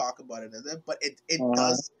people talk about it, but it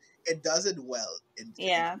does it well in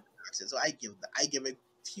production. So I give it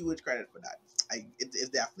huge credit for that. It's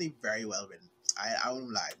definitely very well written. I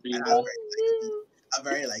won't lie. And I'm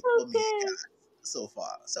very likable main cast so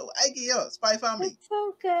far. So Spy Family. It's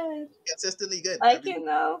so good. Consistently good. Like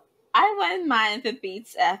I wouldn't mind if it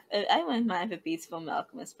beats Full Metal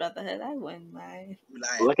Alchemist Brotherhood. I wouldn't mind.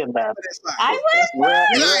 Look at that. I wouldn't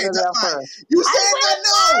mind. You said that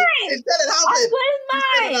no. Instead it happened. I wouldn't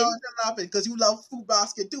mind. It happened because you love Fruit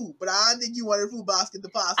Basket too. But I don't think you wanted Fruit Basket to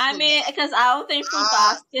pass. I mean, because I don't think Fruit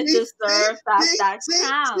Basket deserves that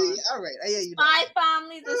crown. All right, I hear you. Spy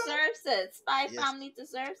Family deserves it. Spy Family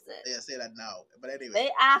deserves it. Yeah, say that now. But anyway,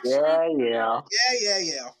 they actually. Yeah.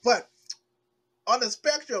 But on the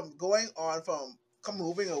spectrum, going on from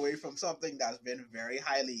moving away from something that's been very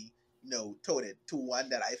highly, touted to one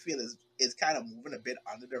that I feel is kind of moving a bit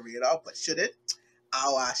under the radar, but should it?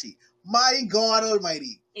 Awashi. My God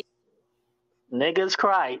Almighty. Niggas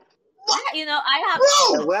cry. What? I have.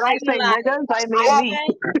 Bro! When I say niggas, I mean me.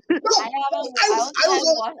 I don't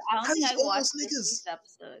think I watched this week's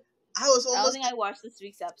episode. I don't think I watched this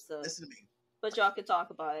week's episode. Listen to me. But y'all could talk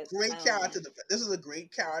about it. Great character. This is a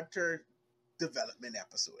great character development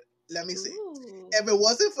episode. Let me see. Ooh. If it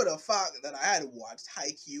wasn't for the fact that I had watched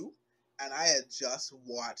Haikyuu and I had just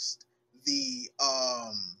watched the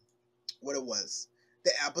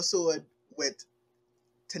the episode with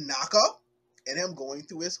Tanaka and him going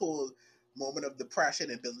through his whole moment of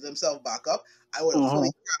depression and building himself back up, I would have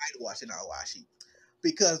fully cried watching Awashi.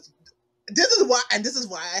 Because this is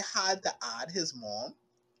why I had to add his mom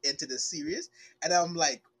into the series, and I'm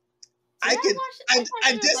like,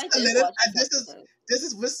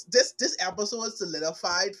 this episode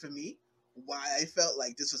solidified for me why I felt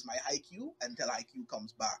like this was my Haikyuu until Haikyuu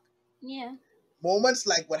comes back. Yeah. moments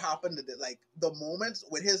like what happened to like the moments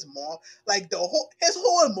with his mom, like his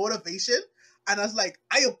whole motivation, and I was like,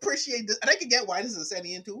 I appreciate this, and I can get why this is a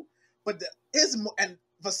sentient too, but and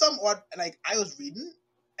for some odd, like I was reading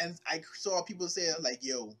and I saw people saying like,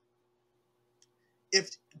 yo, if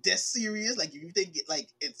this series, like you think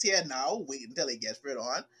it's here now, wait until it gets further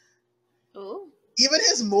on. Ooh. Even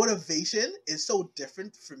his motivation is so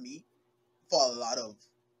different for me for a lot of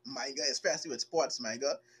manga, especially with sports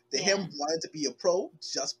manga. Him wanting to be a pro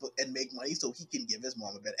and make money so he can give his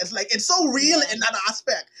mom a bit. It's like it's so real in that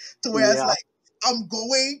aspect to where it's like I'm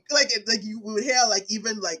going like you would hear like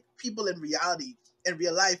even like people in reality in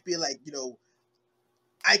real life be like, you know,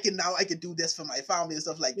 I can do this for my family and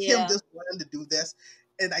stuff like him just wanting to do this.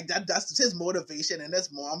 And like that's his motivation and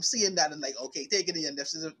that's more. I'm seeing that and like, okay, take it in.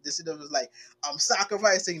 This is like, I'm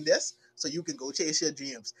sacrificing this so you can go chase your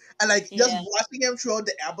dreams. And like just watching him throughout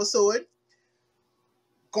the episode,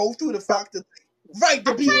 go through the fact that I'm trying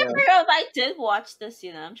to figure out if I did watch this,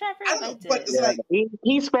 you know. I'm trying to figure out if I did. But it's like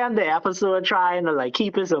he spent the episode trying to like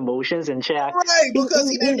keep his emotions in check. Right, because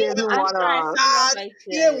he didn't want to.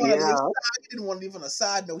 He didn't want to leave sad. He didn't want to leave on a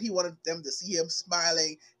sad note. He wanted them to see him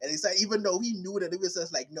smiling, and he said, even though he knew that it was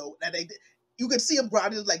just like no, that you could see him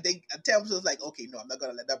grounded, like they attempts was like, okay, no, I'm not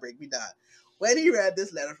gonna let that break me down. When he read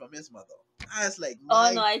this letter from his mother, I was like,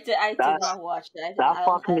 oh no, I did not watch that. That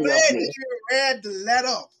fucked me up. When he read the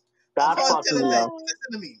letter. That fucked me up.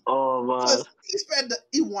 Listen to me. Oh man.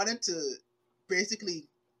 He wanted to basically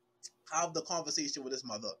have the conversation with his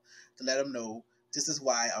mother to let him know this is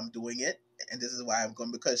why I'm doing it and this is why I'm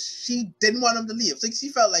going, because she didn't want him to leave. So she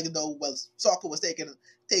felt like soccer was taking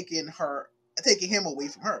him away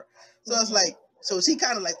from her. So it's like, so she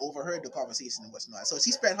kind of like overheard the conversation and what's not. So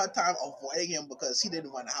she spent her time avoiding him because she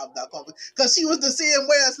didn't want to have that conversation. Because she was the same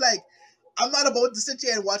way. It's like, I'm not about to sit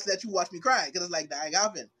here and let you watch me cry, because it's like that ain't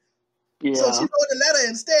happened. Yeah. So she wrote the letter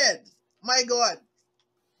instead. My God.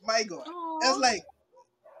 Aww. It's like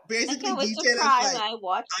basically detailing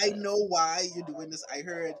like I know why you're doing this. I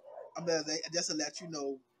heard. I'm gonna just to let you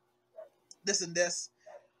know this and this.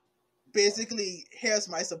 Basically, here's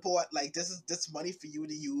my support. Like this money for you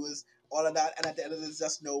to use, all of that. And at the end of this,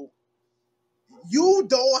 just know you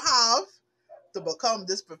don't have to become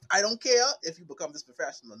this. I don't care if you become this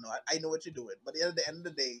professional or not. I know what you're doing. But at the end of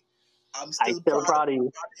the day, I'm still proud of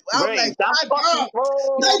you. I'm like, that's fucking like, why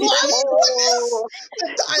are you doing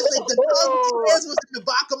this? I was like, the tears was in the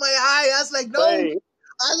back of my eye. I was like, no. I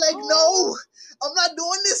was like, no, I'm not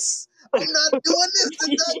doing this. I'm not doing this. The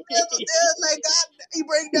tears was there. Like, God, he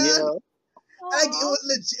break down. Yeah. Like,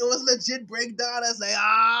 it was legit breakdown. I was like,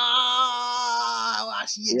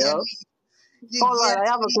 you get me. Hold on, I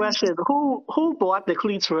have a question. Who bought the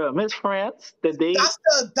cleats for him? His friends? Did they?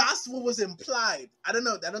 That's what was implied. I don't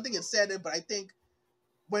know. I don't think it said it, but I think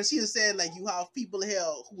when she was saying like you have people here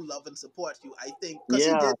who love and support you, I think because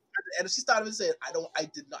she did, and she started to say, I don't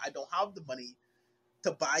have the money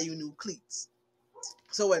to buy you new cleats.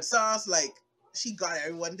 So it sounds like she got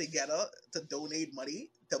everyone together to donate money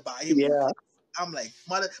to buy him new cleats. I'm like,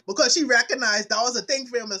 mother, because she recognized that was a thing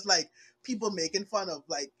for him. It's like people making fun of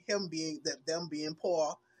like them being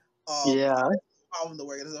poor. Having the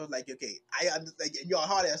work, and I was like, okay, I understand. Like, in your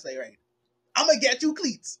heart, I was like, right, I'm gonna get you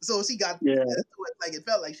cleats. So she got, like it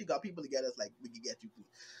felt like she got people together. It's like we can get you cleats.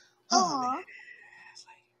 Oh man, it's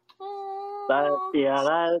like,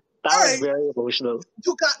 that was very emotional.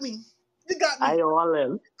 You got me. I all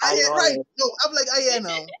in. Right? No, I'm like, I am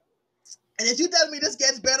now. And if you tell me this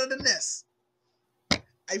gets better than this,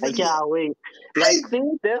 I can't wait. Like,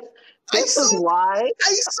 see this. This is why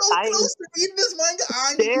I'm so close to reading this manga.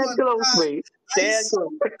 Stand close, mate. Stand close.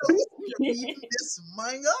 To reading this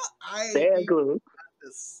manga. Stand close.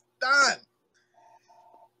 Understand.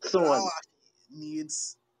 So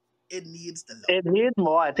it needs the love. It needs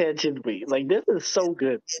more attention, mate. Like, this is so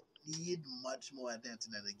good. It needs much more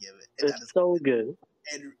attention than they give it. It's so good.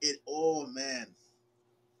 And oh man,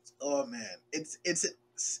 it's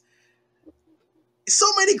so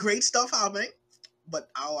many great stuff happening. But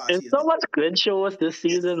there's so much good shows this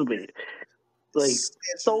season, mate. Like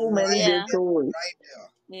so many good shows. Right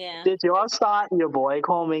there. Yeah. Did y'all start Your Boy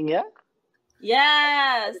Coming yet?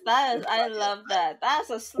 Yes, I love that.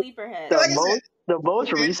 That's a sleeper hit. The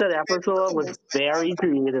most recent episode was very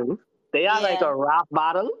creative. They had like a rap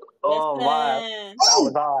battle. Oh man, that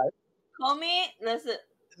was hard. Homie, listen.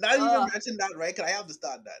 Not even mention that, right? Cause I have to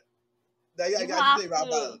start that. I got to play rap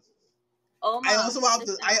battles. Oh my! I also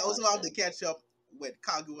have to catch up with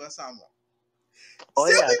Kaguya-sama. Oh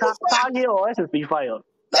yeah, Kaguya always is be fired.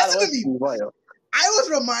 I was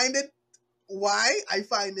reminded why I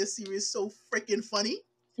find this series so freaking funny.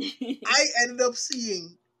 I ended up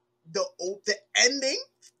seeing the ending,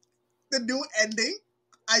 the new ending,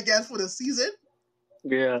 I guess, for the season.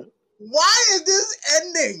 Yeah. Why is this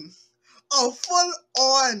ending a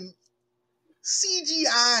full-on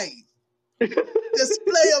CGI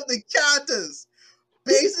display of the characters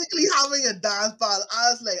basically having a dance battle? I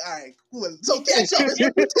was like, all right, cool. So catch up. It's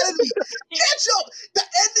what you're telling me. Catch up. The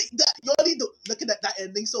ending. You all need to look at that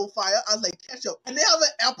ending so fire. I was like, catch up. And they have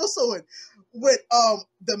an episode with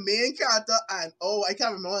the main character and I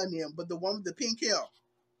can't remember her name, but the one with the pink hair.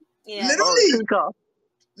 Yeah.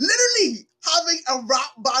 Literally having a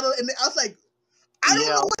rap battle, and I was like, I don't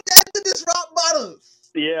know what to add to this rap battle.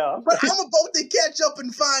 Yeah. But I'm about to catch up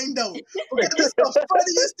and find out. Because it's the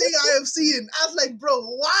funniest thing I have seen. I was like, bro,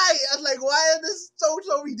 why? I was like, why is this so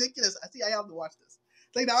ridiculous? I have to watch this.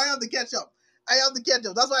 Like, now I have to catch up.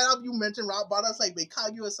 That's why you mentioned rap battles. Like,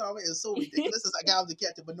 Kaguya-sama is so ridiculous. It's like, I have to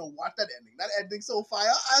catch up. But no, watch that ending. That ending so fire.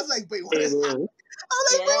 I was like, wait, what is happening?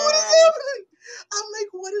 I'm like, wait, what is happening? I'm like,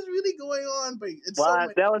 what is really going on? But it's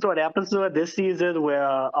that was one episode this season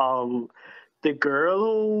where the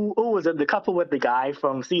girl who was in the couple with the guy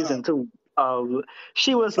from season 2,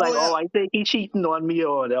 she was like, I think he cheating on me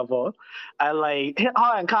or whatever. And like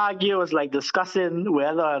her and Kaguya was like discussing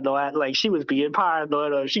whether or not like she was being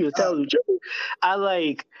paranoid or she was telling the truth. And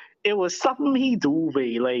like it was something he do,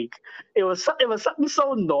 like it was something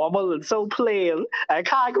so normal and so plain. And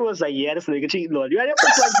Kaguya was like, yeah, this nigga cheating on you. And it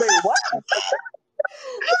was like, wait, what?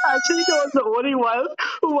 And she was the only one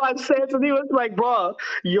who was saying to me, he was like, bro,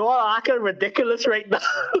 you're acting ridiculous right now.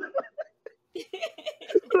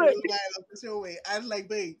 I was like,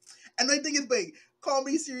 babe. And the thing is, babe,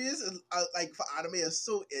 comedy series is like for anime it's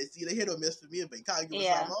either hit or miss for me. But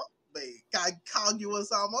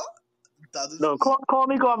Kaguya-sama doesn't. No, call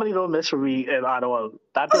me comedy don't miss for me at all.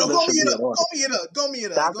 That don't miss for me at all. Go me.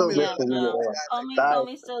 Call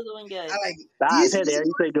me still doing good. I like that hit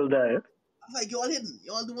every single day. I'm like, y'all hitting.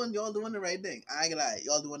 Y'all doing the right thing. I ain't gonna lie.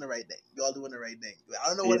 Y'all doing the right thing. I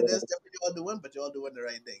don't know what it is that y'all doing, but y'all doing the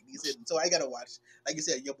right thing. He's hitting. So I gotta watch. Like you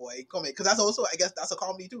said, your boy comedy. Because that's also, I guess, that's a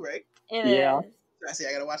comedy too, right? It is.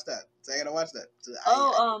 I gotta watch that. So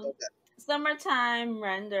So Summertime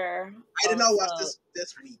Render. I did not watch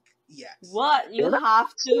this week yet. What? You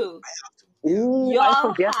have to. I have to. Ooh, I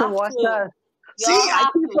forget to watch that. See, I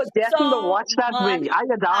keep forgetting to watch that thing. I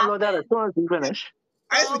can download that as soon as we finish.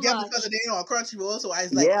 I forget because it ain't on Crunchyroll, so I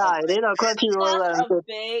was like, it ain't on Crunchyroll.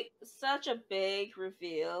 Such a big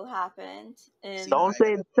reveal happened. And don't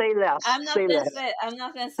say less. I'm not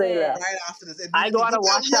gonna say it. Right after this, I gotta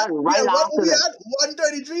watch that right after this.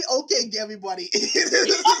 133. Okay, everybody. We at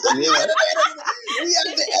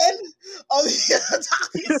the end of the.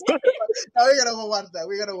 No, we gotta go watch that. I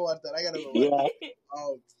gotta go watch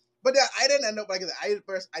that. But yeah, I didn't end up like I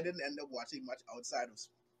didn't end up watching much outside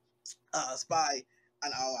of Spy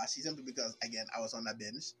and Awashi simply because again I was on that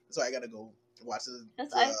binge, so I gotta go watch the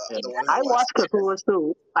one. I watched Kakua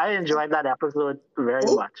too. I enjoyed that episode very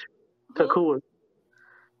much. Kakua,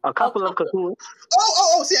 a couple of Kakuas.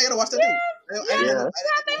 Oh! See, I gotta watch that too.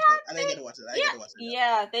 I didn't get to watch it.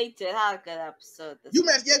 Yeah, they did have a good episode. Because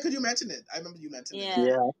you mentioned it. I remember you mentioned it.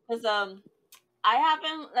 Yeah, because I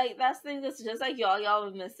haven't like that's the thing. That's just like y'all were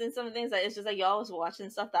missing some things. Like it's just like y'all was watching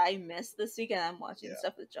stuff that I missed this week, and I'm watching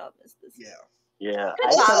stuff that y'all missed this week. Yeah. I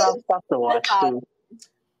still have stuff to watch too.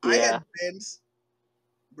 I had binged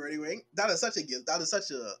Birdie Wing. That is such a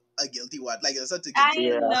guilty one. Like it's such a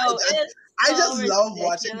guilty. I know. I just love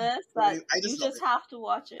watching. You just have to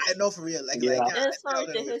watch it. I know for real. It's so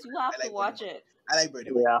ridiculous. You have to watch it. I like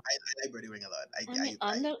Birdie Wing. I like Birdie Wing a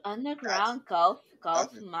lot. Underground golf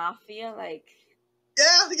mafia, like.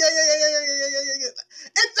 Yeah. That's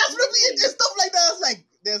really it's stuff like that. It's like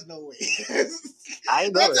there's no way. I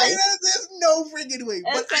know. There's no freaking way.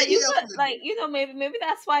 But maybe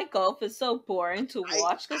that's why golf is so boring to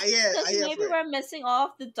watch. Because maybe we're missing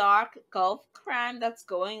off the dark golf crime that's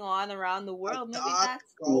going on around the world. Maybe that's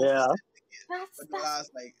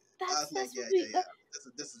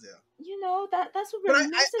this is it. You know that's what we're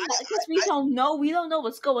missing because we don't know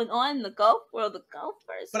what's going on in the golf world, the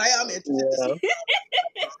golfers. But I am interested to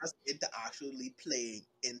see into actually playing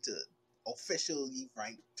into officially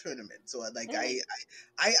ranked tournament. So like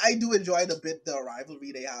I do enjoy the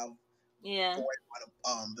rivalry they have. Yeah. Going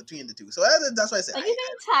on, between the two. So that's why I said. Like you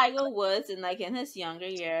think Tiger Woods in his younger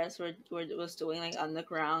years was doing like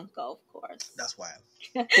underground golf course. That's wild.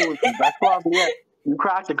 That's probably it. You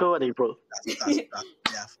cracked the code, April.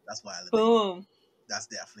 That's wild. Boom. That's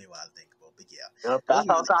definitely what I think about. But yep, that's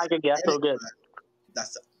how Tiger gets so good.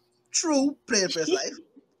 That's true. Playing for his life.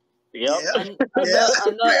 Yep.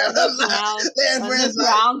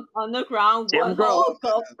 Underground. Jim Grove.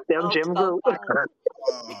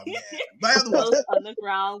 Oh man, but I have to watch Those that.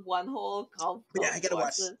 underground one hole golf Yeah, I gotta watch.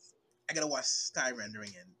 courses. I gotta watch Sky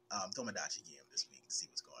Rendering and Tomodachi Game this week to see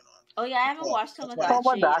what's going on. Oh yeah, I haven't Well, watched that's Tomodachi.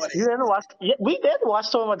 Tomodachi. You didn't watch? Yeah, we did watch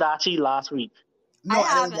Tomodachi last week. No, I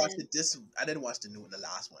I didn't watch haven't. it this. I didn't watch the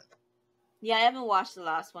last one. Yeah, I haven't watched the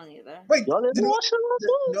last one either. Wait, Y'all didn't watch it last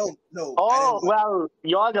week? no. Oh well,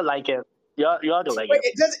 y'all gonna like it. Y'all gonna like Wait,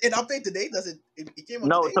 it. does it update today? Does it? It came out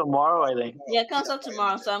No, today? tomorrow I think. Yeah, it comes up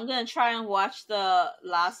tomorrow, so I'm gonna try and watch the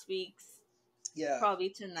last week's Yeah. probably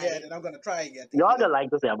tonight. Yeah, then I'm gonna try again. Y'all gonna like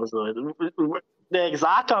this episode. The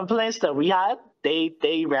exact complaints that we had,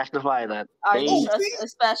 they rectify that. Are They, you see?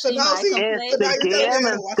 especially So now my see, complaint? so now you're telling me I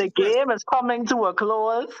gotta watch it first. game is coming to a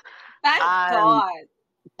close. Thank and- God.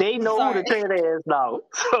 They know who the Sorry. traitor is now.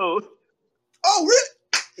 So Oh, really?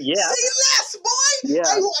 yeah, Say less, boy. Yeah.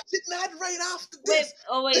 I watched it not right after this.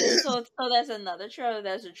 So there's another trailer.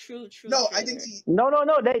 There's a true. No, trailer. I think she. no.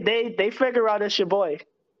 They figure out it's your boy.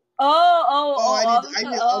 Okay,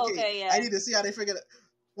 yeah. I need to see how they figured it.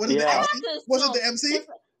 Was it Yeah. the I MC? have to Was it assume the MC it's-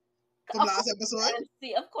 from of last course episode? it's the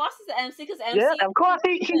MC. Of course it's the MC because MC. Yeah, of course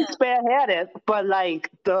he spearheaded, but like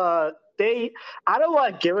I don't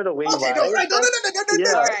want to give it away. Okay, right? no, Yeah. wait, I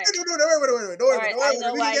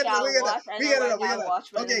know why I gotta watch. I know why I gotta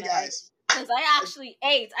watch. Okay, guys. Because I actually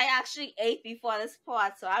ate before this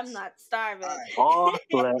part, so I'm not starving. All right. Oh,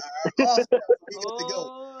 flip. Awesome. We get to go.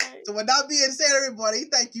 Oh. So with that being said, everybody,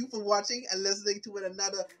 thank you for watching and listening to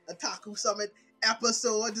another Otaku Summit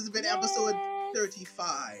episode. This has been episode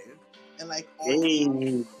 35. And like always,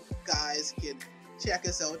 Hey. guys can check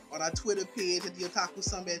us out on our Twitter page at the Otaku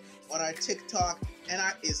Summit, on our TikTok and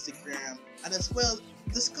our Instagram, and as well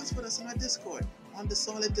discuss with us on our Discord, on the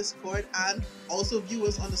Solid Discord, and also view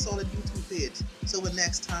us on the Solid YouTube page. So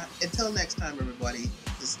until next time, everybody,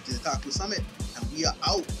 this is the Otaku Summit, and we are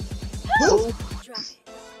out. Woo! Drop it.